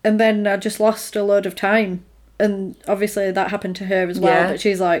barn, and then I just lost a load of time. And obviously that happened to her as well, but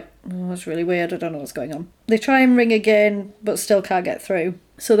she's like, oh, that's really weird, I don't know what's going on. They try and ring again, but still can't get through.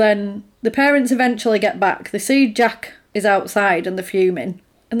 So then the parents eventually get back. They see Jack is outside and they're fuming.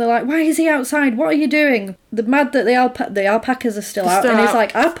 And they're like, why is he outside? What are you doing? They're mad that the alpacas are still out. And he's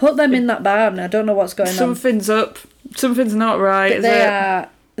like, I put them in that barn. I don't know what's going on. Something's up. Something's not right,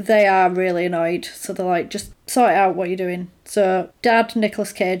 They are really annoyed. So they're like, just sort it out what you're doing. So Dad,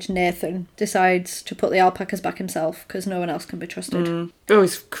 Nicolas Cage, Nathan, decides to put the alpacas back himself because no one else can be trusted. Oh,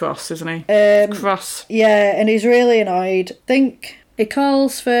 he's cross, isn't he? Cross. Yeah, and he's really annoyed. Think he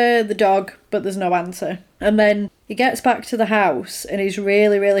calls for the dog, but there's no answer. And then he gets back to the house and he's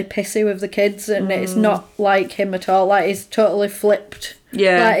really, really pissy with the kids, and it's not like him at all. Like, he's totally flipped.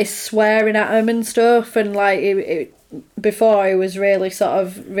 Yeah. Like, he's swearing at him and stuff, and like, before he was really sort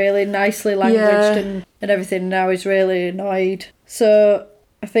of really nicely languaged and everything. Now he's really annoyed. So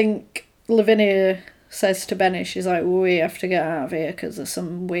I think Lavinia says to Benny, she's like, we have to get out of here because there's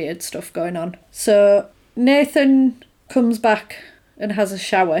some weird stuff going on. So Nathan comes back and has a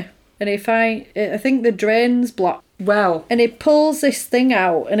shower, and I think the drain's blocked. Well. And he pulls this thing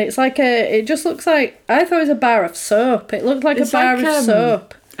out, and it's like it just looks like, I thought it was a bar of soap. It looked like a bar of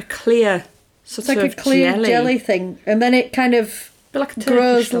soap. A clear It's like a clear jelly thing, and then it kind of like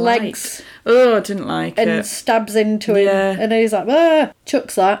grows legs. Oh, I didn't like it. And stabs into him, and he's like,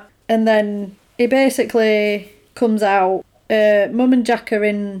 chucks that, and then he basically comes out Mum and Jack are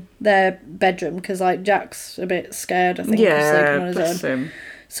in their bedroom because, like, Jack's a bit scared, I think. Yeah, bless him.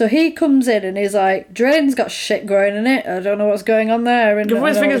 So he comes in and he's like, drain's got shit growing in it. I don't know what's going on there. And I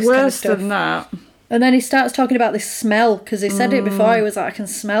always think it's worse than that. And then he starts talking about this smell, because he said it before. He was like, I can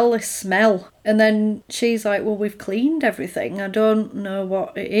smell this smell. And then she's like, well, we've cleaned everything. I don't know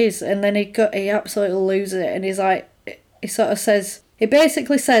what it is. And then he absolutely loses it. And he's like, he sort of says, he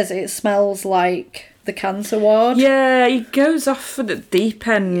basically says it smells like the cancer ward. Yeah, he goes off for the deep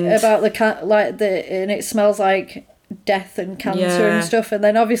end. About and it smells like death and cancer and stuff. And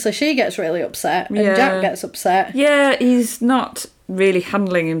then obviously she gets really upset and Jack gets upset. Yeah, he's not really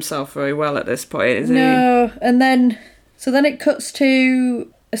handling himself very well at this point, is he? No, and then it cuts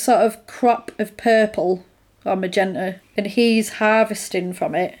to a sort of crop of purple or magenta, and he's harvesting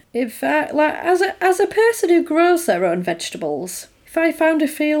from it. If as a person who grows their own vegetables, if I found a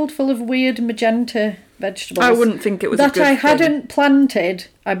field full of weird magenta vegetables, I wouldn't think it was that a good I thing. hadn't planted,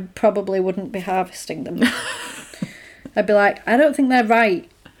 I probably wouldn't be harvesting them. I'd be like, I don't think they're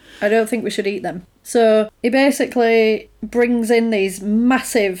right. I don't think we should eat them. So he basically brings in these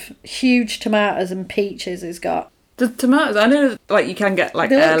massive, huge tomatoes and peaches he's got. The tomatoes, I know, like, you can get,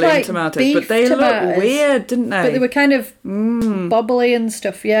 like, They look heirloom like tomatoes, beef but they tomatoes, look weird, didn't they? But they were kind of bobbly and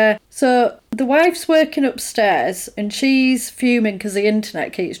stuff, yeah. So the wife's working upstairs and she's fuming because the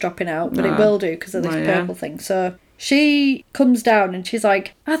internet keeps dropping out, but it will do because of this purple thing. So she comes down and she's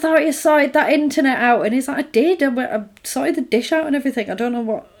like, I thought you sorted that internet out. And he's like, I did. I sorted the dish out and everything. I don't know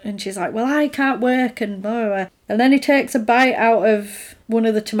what. And she's like, well, I can't work and blah, blah, blah. And then he takes a bite out of one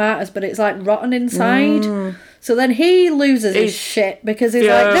of the tomatoes, but it's like rotten inside. So then he loses his shit because he's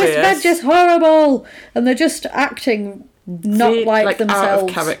like, this veg is horrible. And they're just acting not like themselves. Out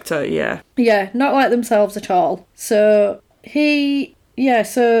of character, yeah. Yeah, not like themselves at all. So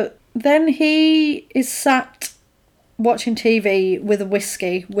then he is sat watching TV with a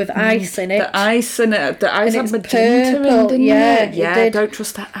whiskey with ice in it. The ice in it. The ice had magenta in, didn't it? Yeah, don't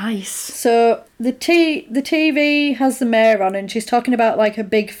trust that ice. So the TV has the mayor on and she's talking about like a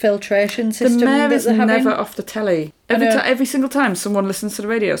big filtration system. The mayor that is they're having. never off the telly. Every single time someone listens to the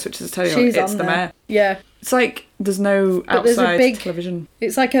radio, switches the telly on, it's the mayor. Yeah. It's like there's no outside television.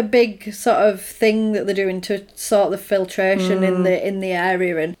 It's like a big sort of thing that they're doing to sort the filtration in the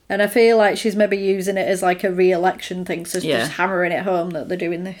area, and I feel like she's maybe using it as like a re-election thing, so just hammering it home that they're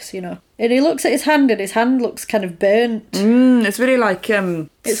doing this, you know. And he looks at his hand, and his hand looks kind of burnt. It's really like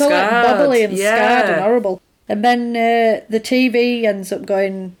it's scarred. all like bubbly and scarred and horrible. And then the TV ends up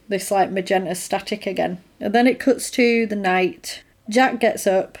going this like magenta static again, and then it cuts to the night. Jack gets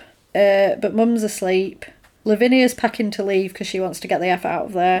up. But Mum's asleep. Lavinia's packing to leave because she wants to get the F out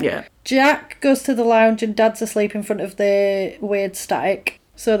of there. Yeah. Jack goes to the lounge and Dad's asleep in front of the weird static.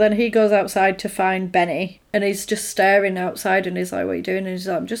 So then he goes outside to find Benny and he's just staring outside and he's like, what are you doing? And he's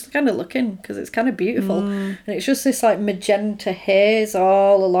like, I'm just kind of looking because it's kind of beautiful. And it's just this like magenta haze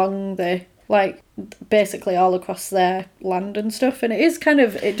all along the, like, basically all across their land and stuff. And it is kind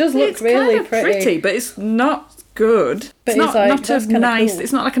of, it does look really kind of pretty, but it's not good. But it's not nice. Cool.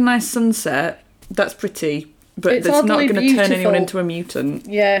 It's not like a nice sunset. That's pretty, but it's not going to turn anyone into a mutant.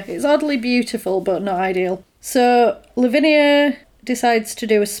 Yeah, it's oddly beautiful, but not ideal. So Lavinia decides to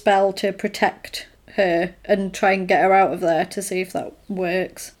do a spell to protect her and try and get her out of there to see if that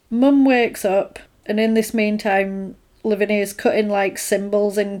works. Mum wakes up, and in this meantime, Lavinia's cutting like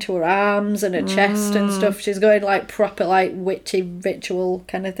symbols into her arms and her chest and stuff. She's going like proper like witchy ritual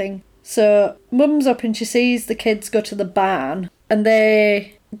kind of thing. So Mum's up and she sees the kids go to the barn and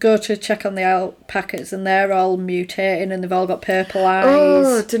they go to check on the alpacas and they're all mutating and they've all got purple eyes.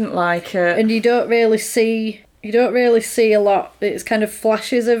 Oh, didn't like it. And you don't really see a lot. It's kind of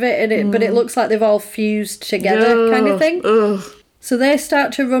flashes of it, but it looks like they've all fused together kind of thing. Ugh. So they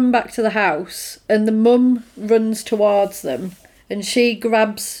start to run back to the house and the mum runs towards them and she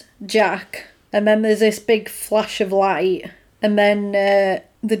grabs Jack and then there's this big flash of light and then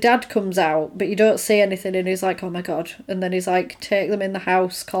the dad comes out but you don't see anything and he's like, oh my God. And then he's like, take them in the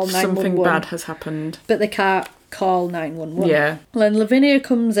house, call 911. Something bad has happened. But they can't call 911. Yeah. Then Lavinia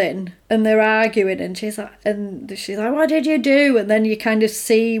comes in and they're arguing and she's like, what did you do? And then you kind of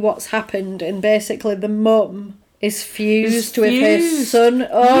see what's happened and basically the mum is fused with her son.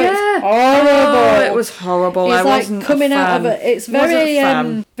 Oh, yeah. It's horrible. Oh, it was horrible. He's I like wasn't coming a fan. out of it. It's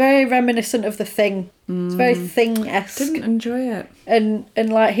very very reminiscent of The Thing. It's very Thing-esque. Didn't enjoy it. And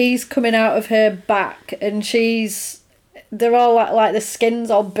like he's coming out of her back and they're all like the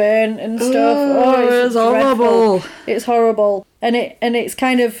skin's all burnt and stuff. Oh, it's horrible. It's horrible. And it's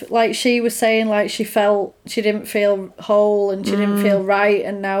kind of like she was saying, like she didn't feel whole and she didn't feel right,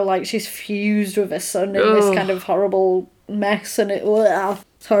 and now like she's fused with her son in this kind of horrible mess and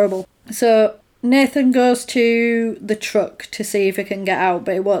it's horrible. So Nathan goes to the truck to see if he can get out,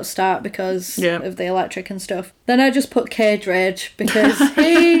 but it won't start because of the electric and stuff. Then I just put Cage Rage because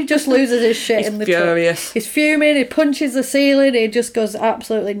he just loses his shit in the furious. truck. He's fuming, he punches the ceiling, he just goes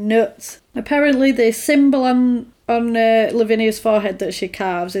absolutely nuts. Apparently the symbol on Lavinia's forehead that she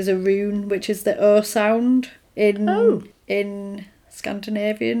carves is a rune, which is the O sound in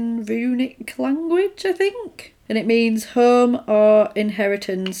Scandinavian runic language, I think. And it means home or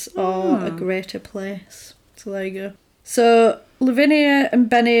inheritance or a greater place. So there you go. So Lavinia and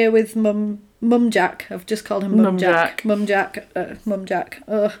Benny are with Mum Jack. I've just called him Mum Jack. Mum Jack.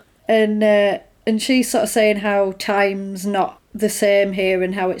 Ugh. And she's sort of saying how time's not the same here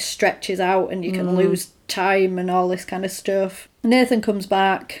and how it stretches out and you can lose time and all this kind of stuff. Nathan comes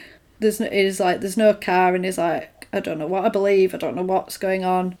back. There's no car, and he's like, I don't know what I believe, I don't know what's going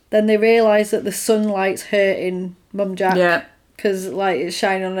on. Then they realise that the sunlight's hurting Mum Jack. Yeah. Because, like, it's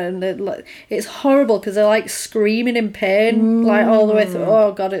shining on her, and it's horrible because they're, like, screaming in pain, like, all the way through.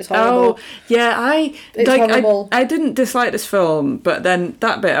 Oh, God, it's horrible. Oh, yeah, it's horrible. I didn't dislike this film, but then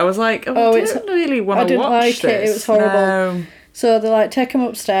that bit, I was like, I don't really want to watch this. I didn't like it, it was horrible. No. So they're like, take him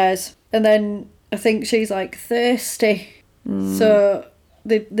upstairs, and then I think she's, like, thirsty. So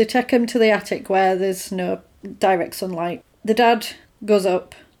they take him to the attic where there's no direct sunlight. The dad goes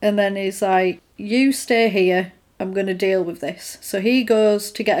up and then he's like, you stay here, I'm going to deal with this. So he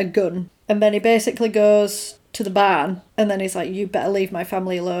goes to get a gun and then he basically goes to the barn and then he's like, you better leave my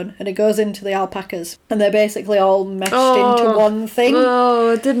family alone. And he goes into the alpacas and they're basically all meshed into one thing.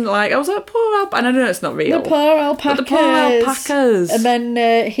 Oh, I didn't like. I was like, poor alpacas. And I know it's not real. The poor alpacas. And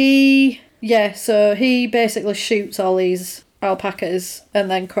then he basically shoots all these alpacas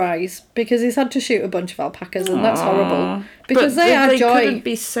and then cries because he's had to shoot a bunch of alpacas and that's horrible because they are joy. They couldn't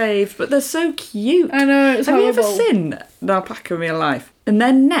be saved, but they're so cute. I know, it's horrible. Have you ever seen an alpaca in real life? And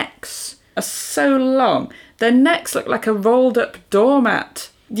their necks are so long. Their necks look like a rolled up doormat.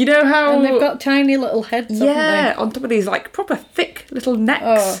 You know how... And they've got tiny little heads, haven't they? On top of these like proper thick little necks.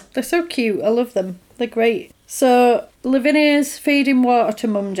 Oh, they're so cute. I love them. They're great. So Lavinia's feeding water to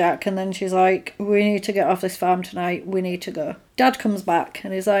Mum Jack and then she's like, we need to get off this farm tonight, we need to go. Dad comes back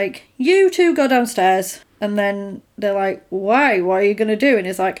and he's like, you two go downstairs. And then they're like, why? What are you going to do? And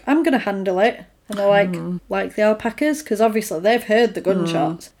he's like, I'm going to handle it. And they're like the alpacas? Because obviously they've heard the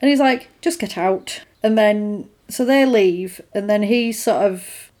gunshots. And he's like, just get out. And then, so they leave and then he sort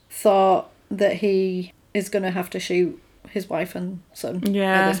of thought that he is going to have to shoot his wife and son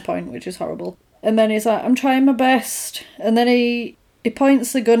at this point, which is horrible. And then he's like, I'm trying my best. And then he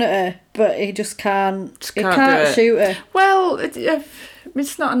points the gun at her, but he just can't. He can't shoot her. Well,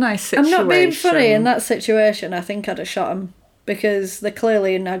 it's not a nice situation. I'm not being funny. In that situation, I think I'd have shot him because they're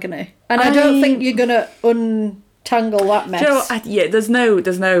clearly in agony. And I don't think you're going to untangle that mess. You know,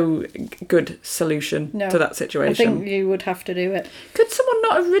 there's no good solution to that situation. I think you would have to do it. Could someone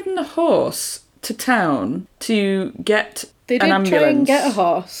not have ridden a horse to town to get... They did try and get a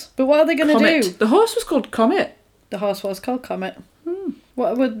horse, but what are they going to do? The horse was called Comet. The horse was called Comet.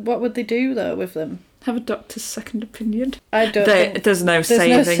 What would they do though with them? Have a doctor's second opinion. I don't think there's no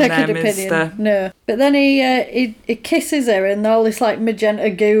saving them, is there? No. But then he kisses her and all this like magenta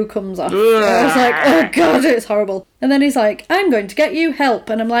goo comes off. I was like, oh God, it's horrible. And then he's like, I'm going to get you help,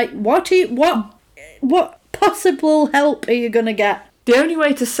 and I'm like, what possible help are you going to get? The only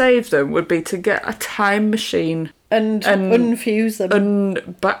way to save them would be to get a time machine. And unfuse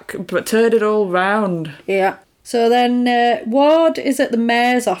them. But turn it all round. Yeah. So then Ward is at the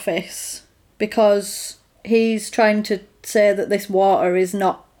mayor's office because he's trying to say that this water is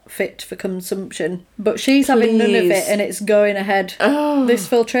not fit for consumption. But she's having none of it and it's going ahead. Oh. This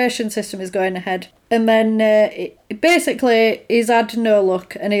filtration system is going ahead. And then basically he's had no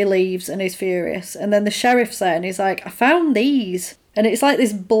luck and he leaves and he's furious. And then the sheriff's there and he's like, I found these. And it's like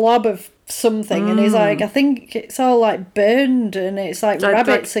this blob of something and he's like, I think it's all like burned and it's like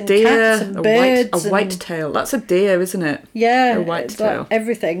rabbits and deer, cats and birds. A white tail. That's a deer, isn't it? Yeah. A white tail. Like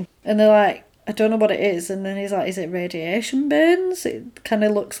everything. And they're like, I don't know what it is. And then he's like, is it radiation burns? It kind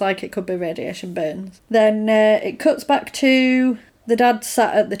of looks like it could be radiation burns. Then it cuts back to the dad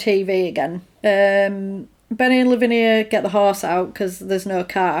sat at the TV again. Benny and Lavinia get the horse out because there's no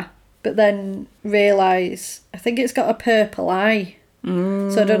car. But then realise, I think it's got a purple eye.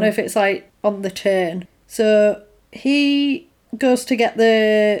 So I don't know if it's like on the turn. So he goes to get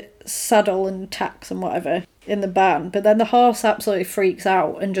the saddle and tacks and whatever in the barn, but then the horse absolutely freaks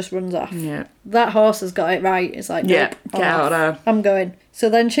out and just runs off. Yeah. That horse has got it right. It's like, nope, get out of there. I'm going.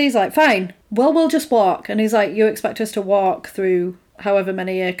 So then she's like, fine, well, we'll just walk. And he's like, you expect us to walk through however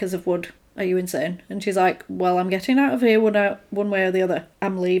many acres of wood? are you insane? And she's like, well, I'm getting out of here one way or the other.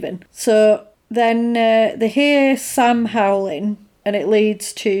 I'm leaving. So then they hear Sam howling, and it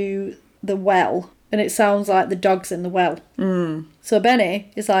leads to the well, and it sounds like the dog's in the well. So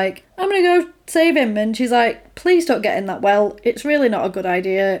Benny is like, I'm going to go save him. And she's like, please don't get in that well. It's really not a good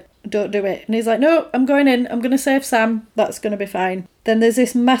idea. Don't do it. And he's like, no, I'm going in. I'm going to save Sam. That's going to be fine. Then there's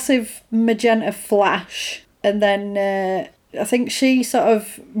this massive magenta flash. And then I think she sort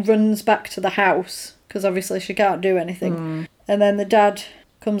of runs back to the house because obviously she can't do anything. And then the dad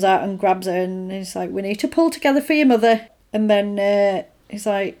comes out and grabs her and he's like, we need to pull together for your mother. And then he's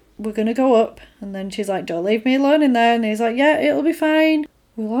like, we're going to go up. And then she's like, don't leave me alone in there. And he's like, yeah, it'll be fine.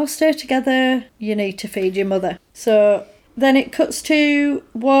 We'll all stay together. You need to feed your mother. So then it cuts to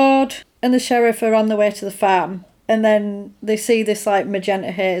Ward and the sheriff are on the way to the farm. And then they see this like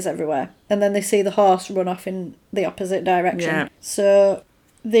magenta haze everywhere. And then they see the horse run off in the opposite direction. Yeah. So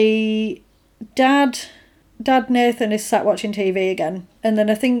the dad Nathan is sat watching TV again. And then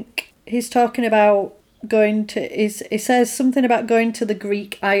I think he's talking about he says something about going to the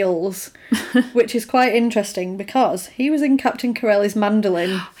Greek Isles, which is quite interesting because he was in Captain Corelli's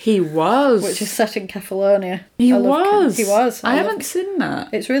Mandolin. He was. Which is set in Kefalonia. He was. He was. I haven't seen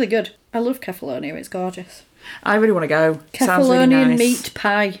that. It's really good. I love Kefalonia. It's gorgeous. I really want to go. Sounds Kefalonian really nice. meat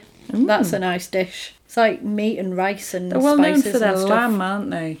pie. That's a nice dish. It's like meat and rice and They're well known spices for their and stuff. lamb, aren't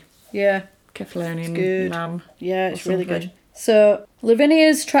they? Yeah. Kefalonian good. lamb. Yeah, it's really something. good. So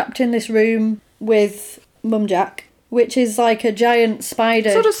Lavinia's trapped in this room with Mum Jack, which is like a giant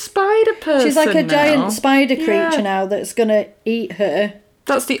spider. Sort of spider person. She's like a giant spider creature Yeah. now that's going to eat her.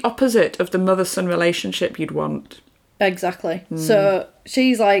 That's the opposite of the mother-son relationship you'd want. Exactly. So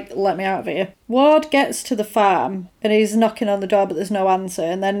she's like, let me out of here. Ward gets to the farm and he's knocking on the door, but there's no answer.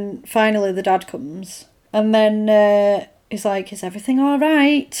 And then finally the dad comes. And then he's like, is everything all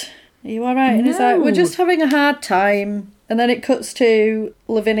right? Are you all right? And he's like, we're just having a hard time. And then it cuts to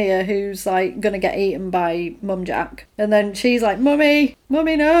Lavinia, who's like going to get eaten by Mum Jack. And then she's like, Mummy,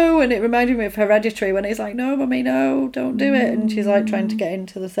 no. And it reminded me of Hereditary when he's like, no, Mummy, no, don't do it. And she's like trying to get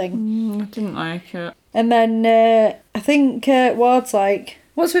into the thing. I didn't like it. And then I think Ward's like,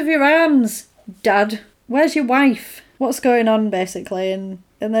 what's with your arms, Dad? Where's your wife? What's going on, basically? And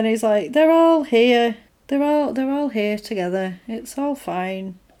then he's like, they're all here. They're all here together. It's all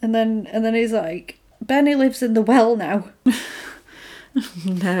fine. And then he's like, Benny lives in the well now.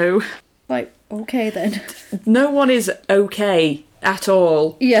 No. Like, okay then. No one is okay at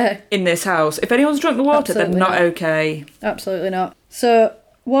all. Yeah. In this house. If anyone's drunk the water, Absolutely they're not not. okay. Absolutely not. So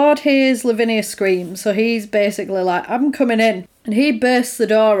Ward hears Lavinia scream, so he's basically like, I'm coming in. And he bursts the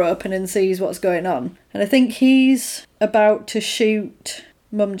door open and sees what's going on. And I think he's about to shoot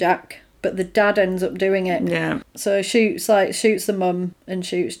Mum Jack, but the dad ends up doing it. Yeah. So shoots the mum and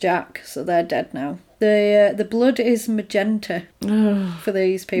shoots Jack, so they're dead now. The blood is magenta for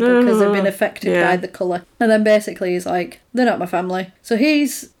these people because they've been affected by the colour. And then basically he's like, they're not my family. So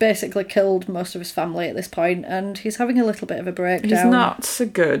he's basically killed most of his family at this point and he's having a little bit of a breakdown. He's not so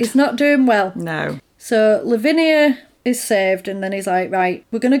good. He's not doing well. No. So Lavinia is saved and then he's like, right,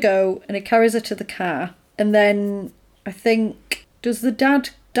 we're going to go. And he carries her to the car. And then I think, does the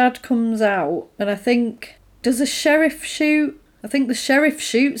dad comes out and I think, does the sheriff shoot? I think the sheriff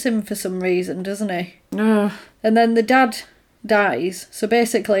shoots him for some reason, doesn't he? Ugh. And then the dad dies. So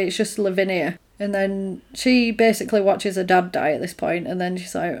basically it's just Lavinia. And then she basically watches her dad die at this point. And then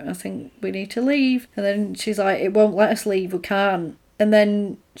she's like, I think we need to leave. And then she's like, it won't let us leave, we can't. And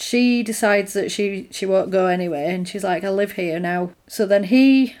then she decides that she won't go anyway. And she's like, I live here now. So then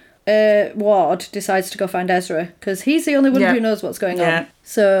Ward decides to go find Ezra. Because he's the only one who knows what's going on.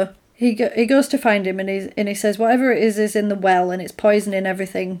 So he goes to find him and he says whatever it is in the well and it's poisoning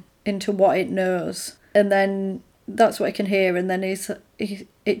everything into what it knows. And then that's what he can hear. And then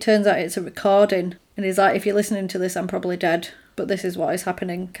it turns out it's a recording. And he's like, if you're listening to this, I'm probably dead. But this is what is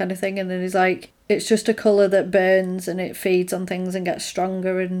happening kind of thing. And then he's like, it's just a colour that burns and it feeds on things and gets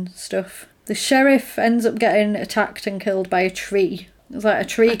stronger and stuff. The sheriff ends up getting attacked and killed by a tree. It's like a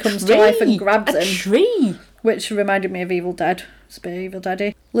tree comes to life and grabs him. A tree? Which reminded me of Evil Dead. It's a bit Evil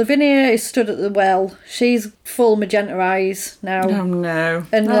Daddy. Lavinia is stood at the well. She's full magenta eyes now. Oh no.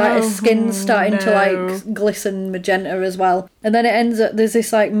 And like her skin's starting to like glisten magenta as well. And then it ends up, there's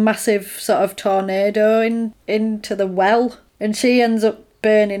this like massive sort of tornado into the well. And she ends up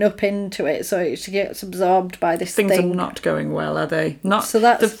burning up into it, so she gets absorbed by this Things thing. are not going well, are they? Not. So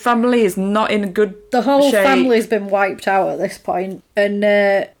that's, the family is not in a good the whole shape. family's been wiped out at this point. And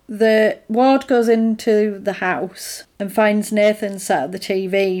the Ward goes into the house and finds Nathan sat at the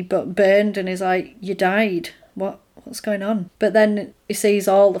TV but burned and is like, you died. What what's going on? But then he sees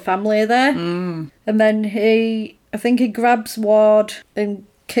all the family there. And then I think he grabs Ward and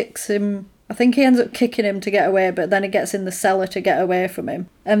kicks him. I think he ends up kicking him to get away, but then he gets in the cellar to get away from him.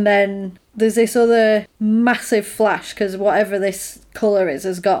 And then there's this other massive flash, because whatever this colour is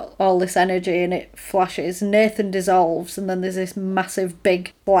has got all this energy and it flashes. Nathan dissolves, and then there's this massive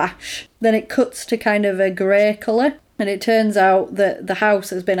big flash. Then it cuts to kind of a grey colour, and it turns out that the house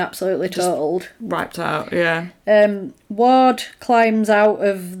has been absolutely totaled. Wiped out, yeah. Ward climbs out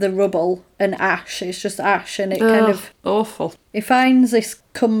of the rubble and ash. It's just ash, and it kind of... Awful. He finds this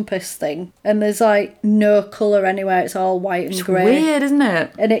compass thing, and there's like no colour anywhere. It's all white and grey. Weird, isn't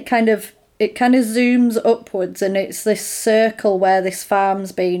it? And it kind of zooms upwards, and it's this circle where this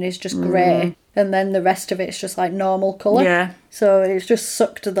farm's been is just grey, and then the rest of it's just like normal colour. Yeah. So it's just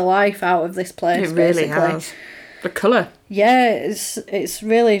sucked the life out of this place. It really basically. has. The colour. Yeah, it's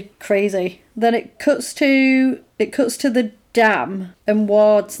really crazy. Then it cuts to the dam, and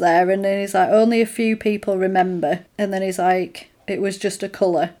Ward's there, and then he's like, only a few people remember. And then he's like, it was just a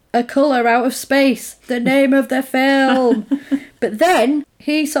colour. A colour out of space, the name of the film. But then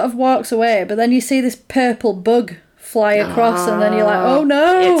he sort of walks away, but then you see this purple bug fly across, and then you're like, oh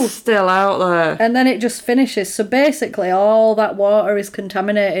no! It's still out there. And then it just finishes. So basically all that water is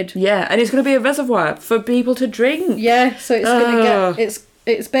contaminated. Yeah, and it's going to be a reservoir for people to drink. Yeah, so it's going to get...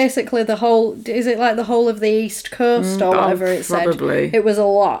 It's basically the whole... Is it like the whole of the East Coast or whatever it said? Probably. It was a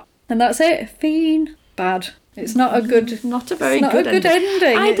lot. And that's it. Fiend. Bad. It's not a good... Not a very good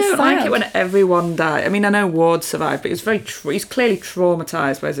ending. I don't like sad. it when everyone dies. I mean, I know Ward survived, but he's he's clearly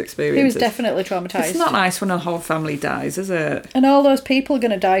traumatised by his experiences. He was definitely traumatised. It's not nice when a whole family dies, is it? And all those people are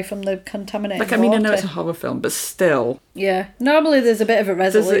going to die from the contaminated water. I mean, I know it's a horror film, but still. Yeah. Normally there's a bit of a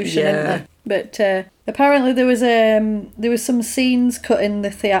resolution, isn't there? But apparently there was some scenes cut in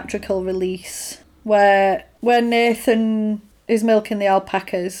the theatrical release where Nathan is milking the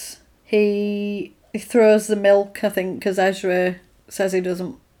alpacas. He throws the milk, I think, because Ezra says he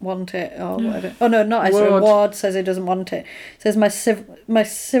doesn't want it, or whatever. Oh no, not Ezra. Ward says he doesn't want it. Says my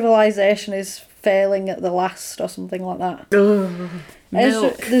civilization is failing at the last, or something like that.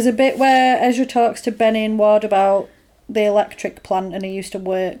 Milk. There's a bit where Ezra talks to Benny and Ward about the electric plant, and he used to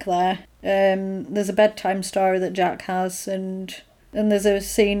work there. There's a bedtime story that Jack has, and there's a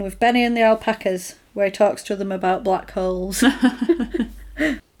scene with Benny and the alpacas where he talks to them about black holes.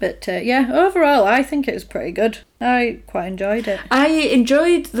 But yeah, overall, I think it was pretty good. I quite enjoyed it. I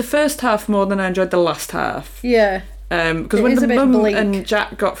enjoyed the first half more than I enjoyed the last half. Yeah. Because when the mum and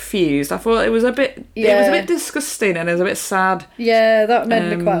Jack got fused, I thought it was a bit disgusting and it was a bit sad. Yeah, that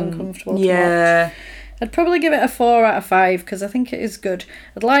made me quite uncomfortable to watch. I'd probably give it a 4 out of 5 because I think it is good.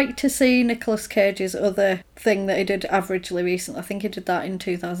 I'd like to see Nicolas Cage's other thing that he did averagely recently. I think he did that in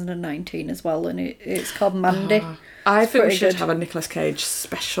 2019 as well, and it's called Mandy. I think we should have a Nicolas Cage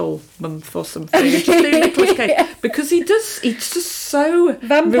special month or something. Just do Nicolas Cage because he's just so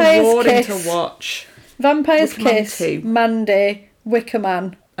rewarding to watch. Vampire's Kiss, Mandy, Wicker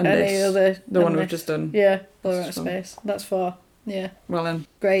Man, and the one we've just done. Yeah, Blur Out of Space. That's 4. Yeah. Well then.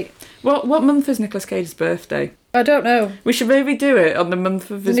 Great. What month is Nicolas Cage's birthday? I don't know. We should maybe do it on the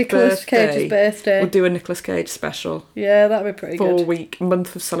month of his Nicolas Cage's birthday. We'll do a Nicolas Cage special. Yeah, that'd be pretty good. 4-week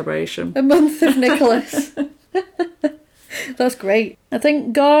month of celebration. A month of Nicolas. That's great. I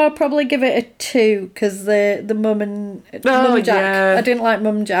think Gore probably give it a 2 because the mum and Mum Jack. Yeah. I didn't like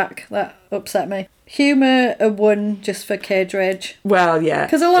Mum Jack. That upset me. Humour a 1 just for Cage Rage. Well, yeah.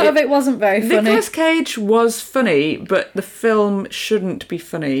 Because a lot of it wasn't very funny. Nicolas Cage was funny, but the film shouldn't be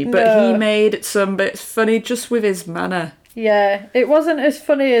funny. But he made some bits funny just with his manner. Yeah, it wasn't as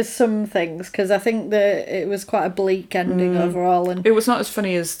funny as some things because I think that it was quite a bleak ending overall. And it was not as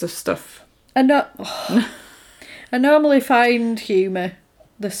funny as the stuff. I normally find humour.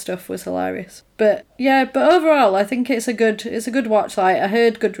 The stuff was hilarious. But yeah, overall I think it's a good watch. Like I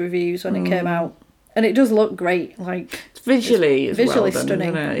heard good reviews when it came out. And it does look great, like it's visually well done, stunning.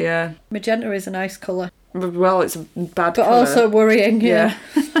 Isn't it? Yeah, magenta is a nice colour. Well, it's a bad, but colour. Also worrying. Yeah,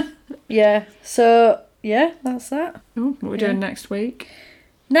 yeah. So yeah, that's that. Oh, what are we doing next week?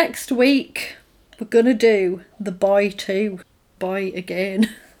 Next week we're gonna do The Boy 2, Boy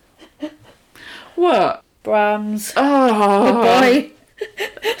Again. What? Brahms. Oh, The Boy.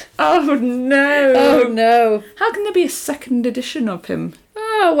 Oh no! Oh no! How can there be a second edition of him?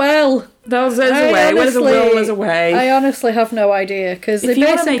 Oh well. There's a way. Where there's a will, there's a way. I honestly have no idea because if you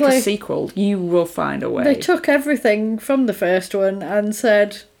want to make a sequel, you will find a way. They took everything from the first one and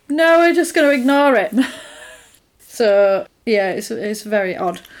said, "No, we're just going to ignore it." So yeah, it's very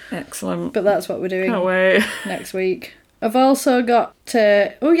odd. Excellent. But that's what we're doing. Can't wait. Next week. I've also got,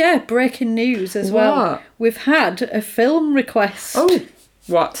 breaking news as well. What? We've had a film request. Oh,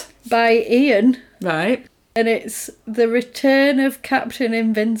 what? By Ian. Right. And it's The Return of Captain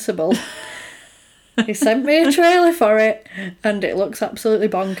Invincible. He sent me a trailer for it, and it looks absolutely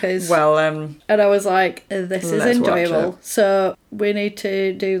bonkers. Well, and I was like, this is enjoyable. So we need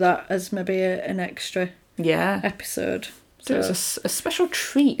to do that as maybe an extra episode. So it's a special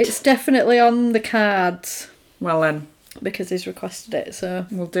treat. It's definitely on the cards. Well then. Because he's requested it, so...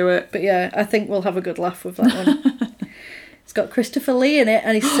 We'll do it. But yeah, I think we'll have a good laugh with that one. It's got Christopher Lee in it,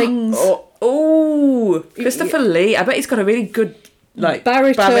 and he sings... Oh, Christopher Lee. I bet he's got a really good,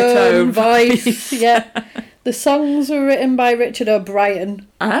 baritone voice. Yeah. The songs were written by Richard O'Brien.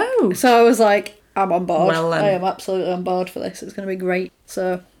 Oh. So I was like, I'm on board. Well, I am absolutely on board for this. It's going to be great.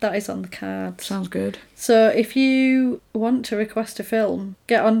 So that is on the cards. Sounds good. So if you want to request a film,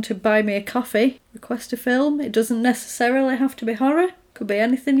 get on to Buy Me a Coffee. Request a film. It doesn't necessarily have to be horror. Could be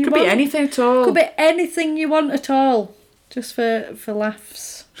anything you want. Could be anything at all. Could be anything you want at all. Just for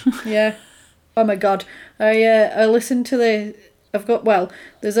laughs. Yeah. Oh my God. I listened to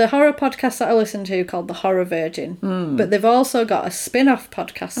there's a horror podcast that I listen to called The Horror Virgin. But they've also got a spin-off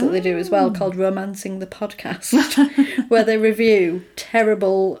podcast that they do as well called Romancing the Podcast, where they review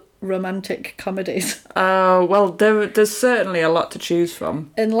terrible romantic comedies. Oh, well, there's certainly a lot to choose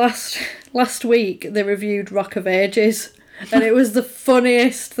from. And last week they reviewed Rock of Ages, and it was the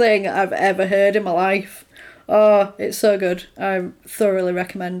funniest thing I've ever heard in my life. Oh, it's so good. I thoroughly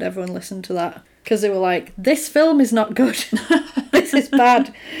recommend everyone listen to that. Because they were like, this film is not good. This is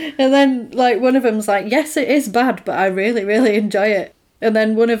bad. And then, one of them's like, yes, it is bad, but I really, really enjoy it. And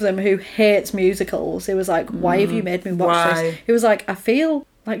then one of them who hates musicals, he was like, why have you made me watch this? He was like, I feel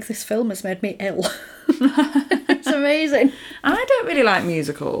like this film has made me ill. It's amazing. I don't really like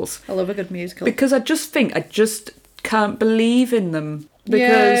musicals. I love a good musical. Because I just can't believe in them.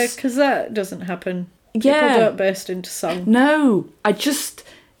 Because that doesn't happen. Yeah. People don't burst into song. No,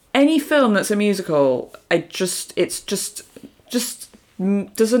 any film that's a musical, it just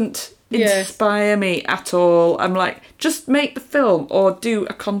doesn't inspire me at all. I'm like, just make the film or do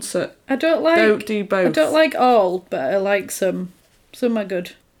a concert. Don't do both. I don't like all, but I like some. Some are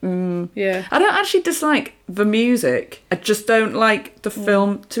good. Yeah. I don't actually dislike the music. I just don't like the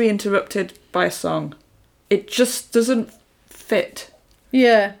film to be interrupted by a song. It just doesn't fit.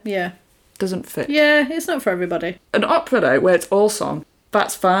 Yeah. Doesn't fit. Yeah, it's not for everybody. An opera though, where it's all song,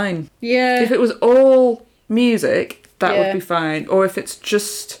 that's fine. Yeah. If it was all music, that would be fine. Or if it's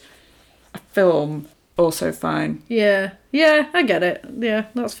just a film, also fine. Yeah, I get it. Yeah,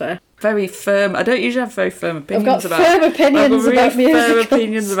 that's fair. Very firm. I don't usually have very firm opinions about firm opinions about musicals. Firm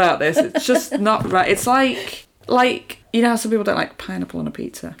opinions about this. It's just not right. It's like you know how some people don't like pineapple on a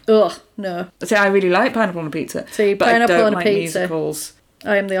pizza. Ugh, no. See, I really like pineapple on a pizza. See, but pineapple I don't on a like pizza. musicals.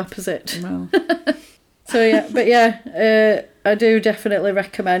 I am the opposite. Well. So I do definitely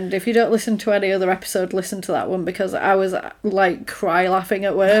recommend, if you don't listen to any other episode, listen to that one, because I was cry laughing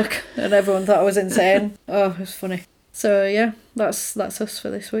at work and everyone thought I was insane. Oh, it was funny. So yeah, that's us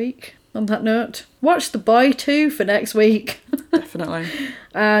for this week. On that note, watch The Boy 2 for next week. Definitely.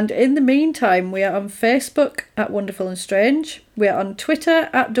 And in the meantime, we are on Facebook at Wonderful and Strange. We are on Twitter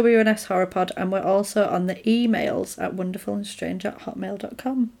at WNS Horrorpod, and we're also on the emails at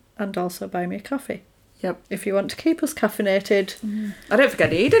wonderfulandstrange@hotmail.com, and also Buy Me a Coffee. Yep. If you want to keep us caffeinated. I don't think I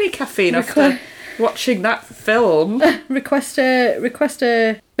need any caffeine after watching that film. Request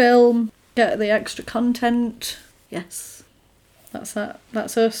a film, get the extra content. Yes. That's that.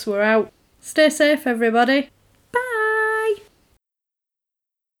 That's us. We're out. Stay safe, everybody. Bye.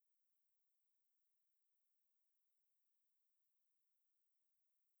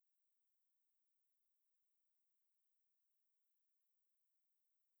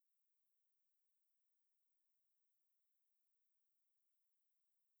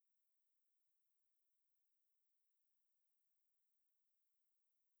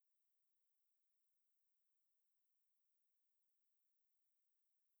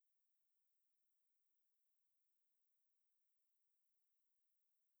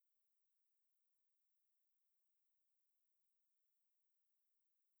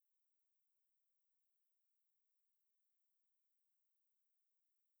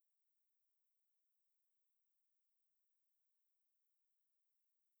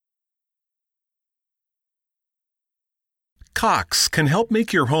 Cox can help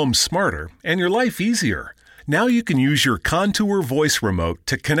make your home smarter and your life easier. Now you can use your Contour voice remote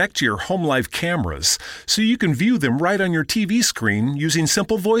to connect to your home life cameras so you can view them right on your TV screen using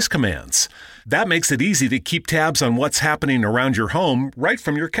simple voice commands. That makes it easy to keep tabs on what's happening around your home right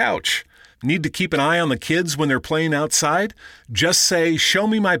from your couch. Need to keep an eye on the kids when they're playing outside? Just say, "Show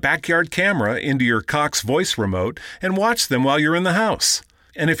me my backyard camera" into your Cox voice remote and watch them while you're in the house.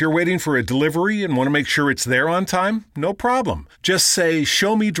 And if you're waiting for a delivery and want to make sure it's there on time, no problem. Just say,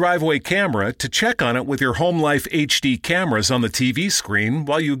 "Show me driveway camera" to check on it with your Home Life HD cameras on the TV screen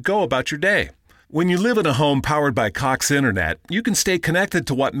while you go about your day. When you live in a home powered by Cox Internet, you can stay connected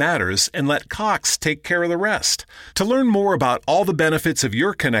to what matters and let Cox take care of the rest. To learn more about all the benefits of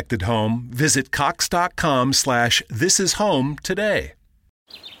your connected home, visit cox.com/thisishome today.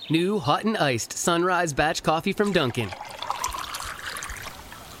 New hot and iced Sunrise Batch Coffee from Dunkin'.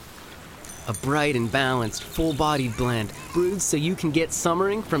 A bright and balanced, full-bodied blend brewed so you can get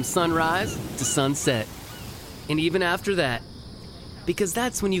summering from sunrise to sunset. And even after that, because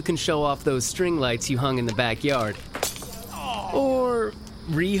that's when you can show off those string lights you hung in the backyard. Or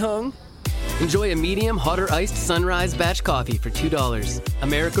rehung. Enjoy a medium, hotter iced Sunrise Batch Coffee for $2.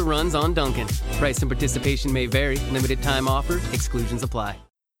 America runs on Dunkin'. Price and participation may vary. Limited time offer. Exclusions apply.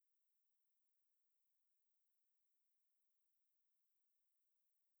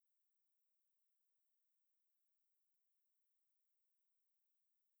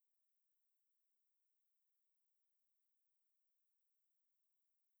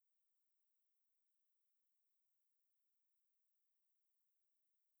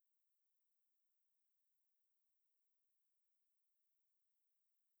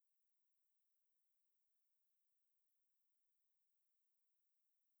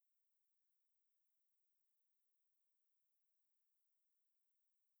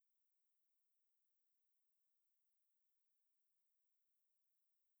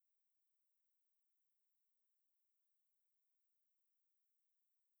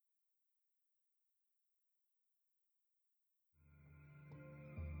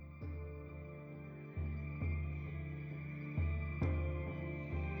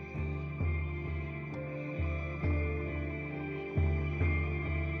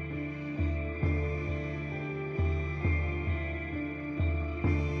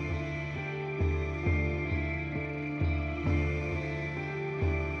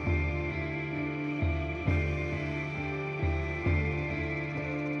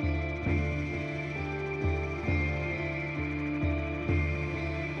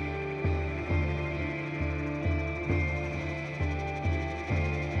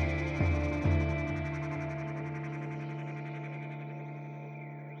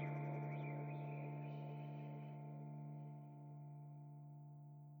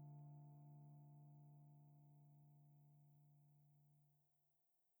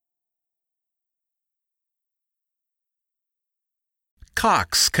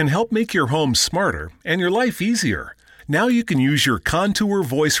 Cox can help make your home smarter and your life easier. Now you can use your Contour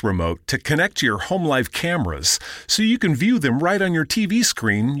voice remote to connect to your Home Life cameras so you can view them right on your TV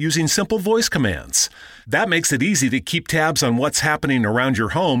screen using simple voice commands. That makes it easy to keep tabs on what's happening around your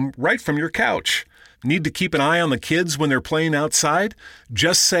home right from your couch. Need to keep an eye on the kids when they're playing outside?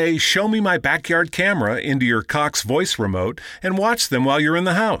 Just say, "Show me my backyard camera" into your Cox voice remote and watch them while you're in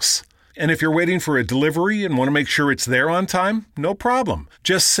the house. And if you're waiting for a delivery and want to make sure it's there on time, no problem.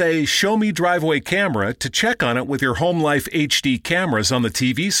 Just say, "Show me driveway camera" to check on it with your Home Life HD cameras on the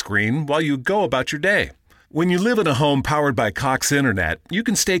TV screen while you go about your day. When you live in a home powered by Cox Internet, you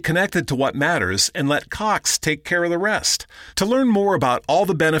can stay connected to what matters and let Cox take care of the rest. To learn more about all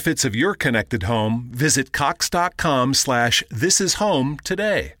the benefits of your connected home, visit cox.com/thisishome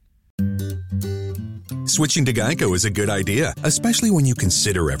today. Switching to Geico is a good idea, especially when you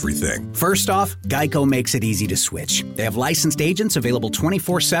consider everything. First off, Geico makes it easy to switch. They have licensed agents available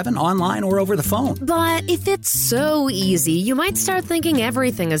 24/7 online or over the phone. But if it's so easy, you might start thinking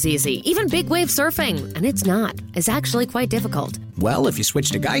everything is easy, even big wave surfing. And it's not. It's actually quite difficult. Well, if you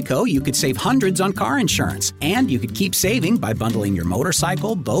switch to Geico, you could save hundreds on car insurance. And you could keep saving by bundling your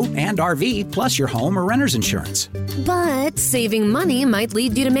motorcycle, boat, and RV, plus your home or renter's insurance. But saving money might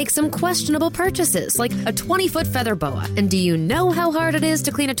lead you to make some questionable purchases, like a 20-foot feather boa. And do you know how hard it is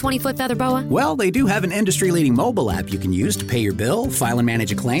to clean a 20-foot feather boa? Well, they do have an industry-leading mobile app you can use to pay your bill, file and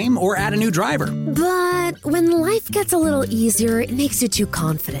manage a claim, or add a new driver. But when life gets a little easier, it makes you too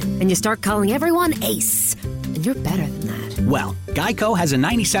confident, and you start calling everyone Ace. And you're better than that. Well, Geico has a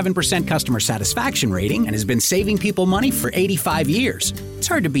 97% customer satisfaction rating and has been saving people money for 85 years. It's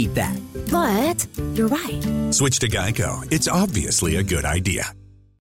hard to beat that. But you're right. Switch to Geico. It's obviously a good idea.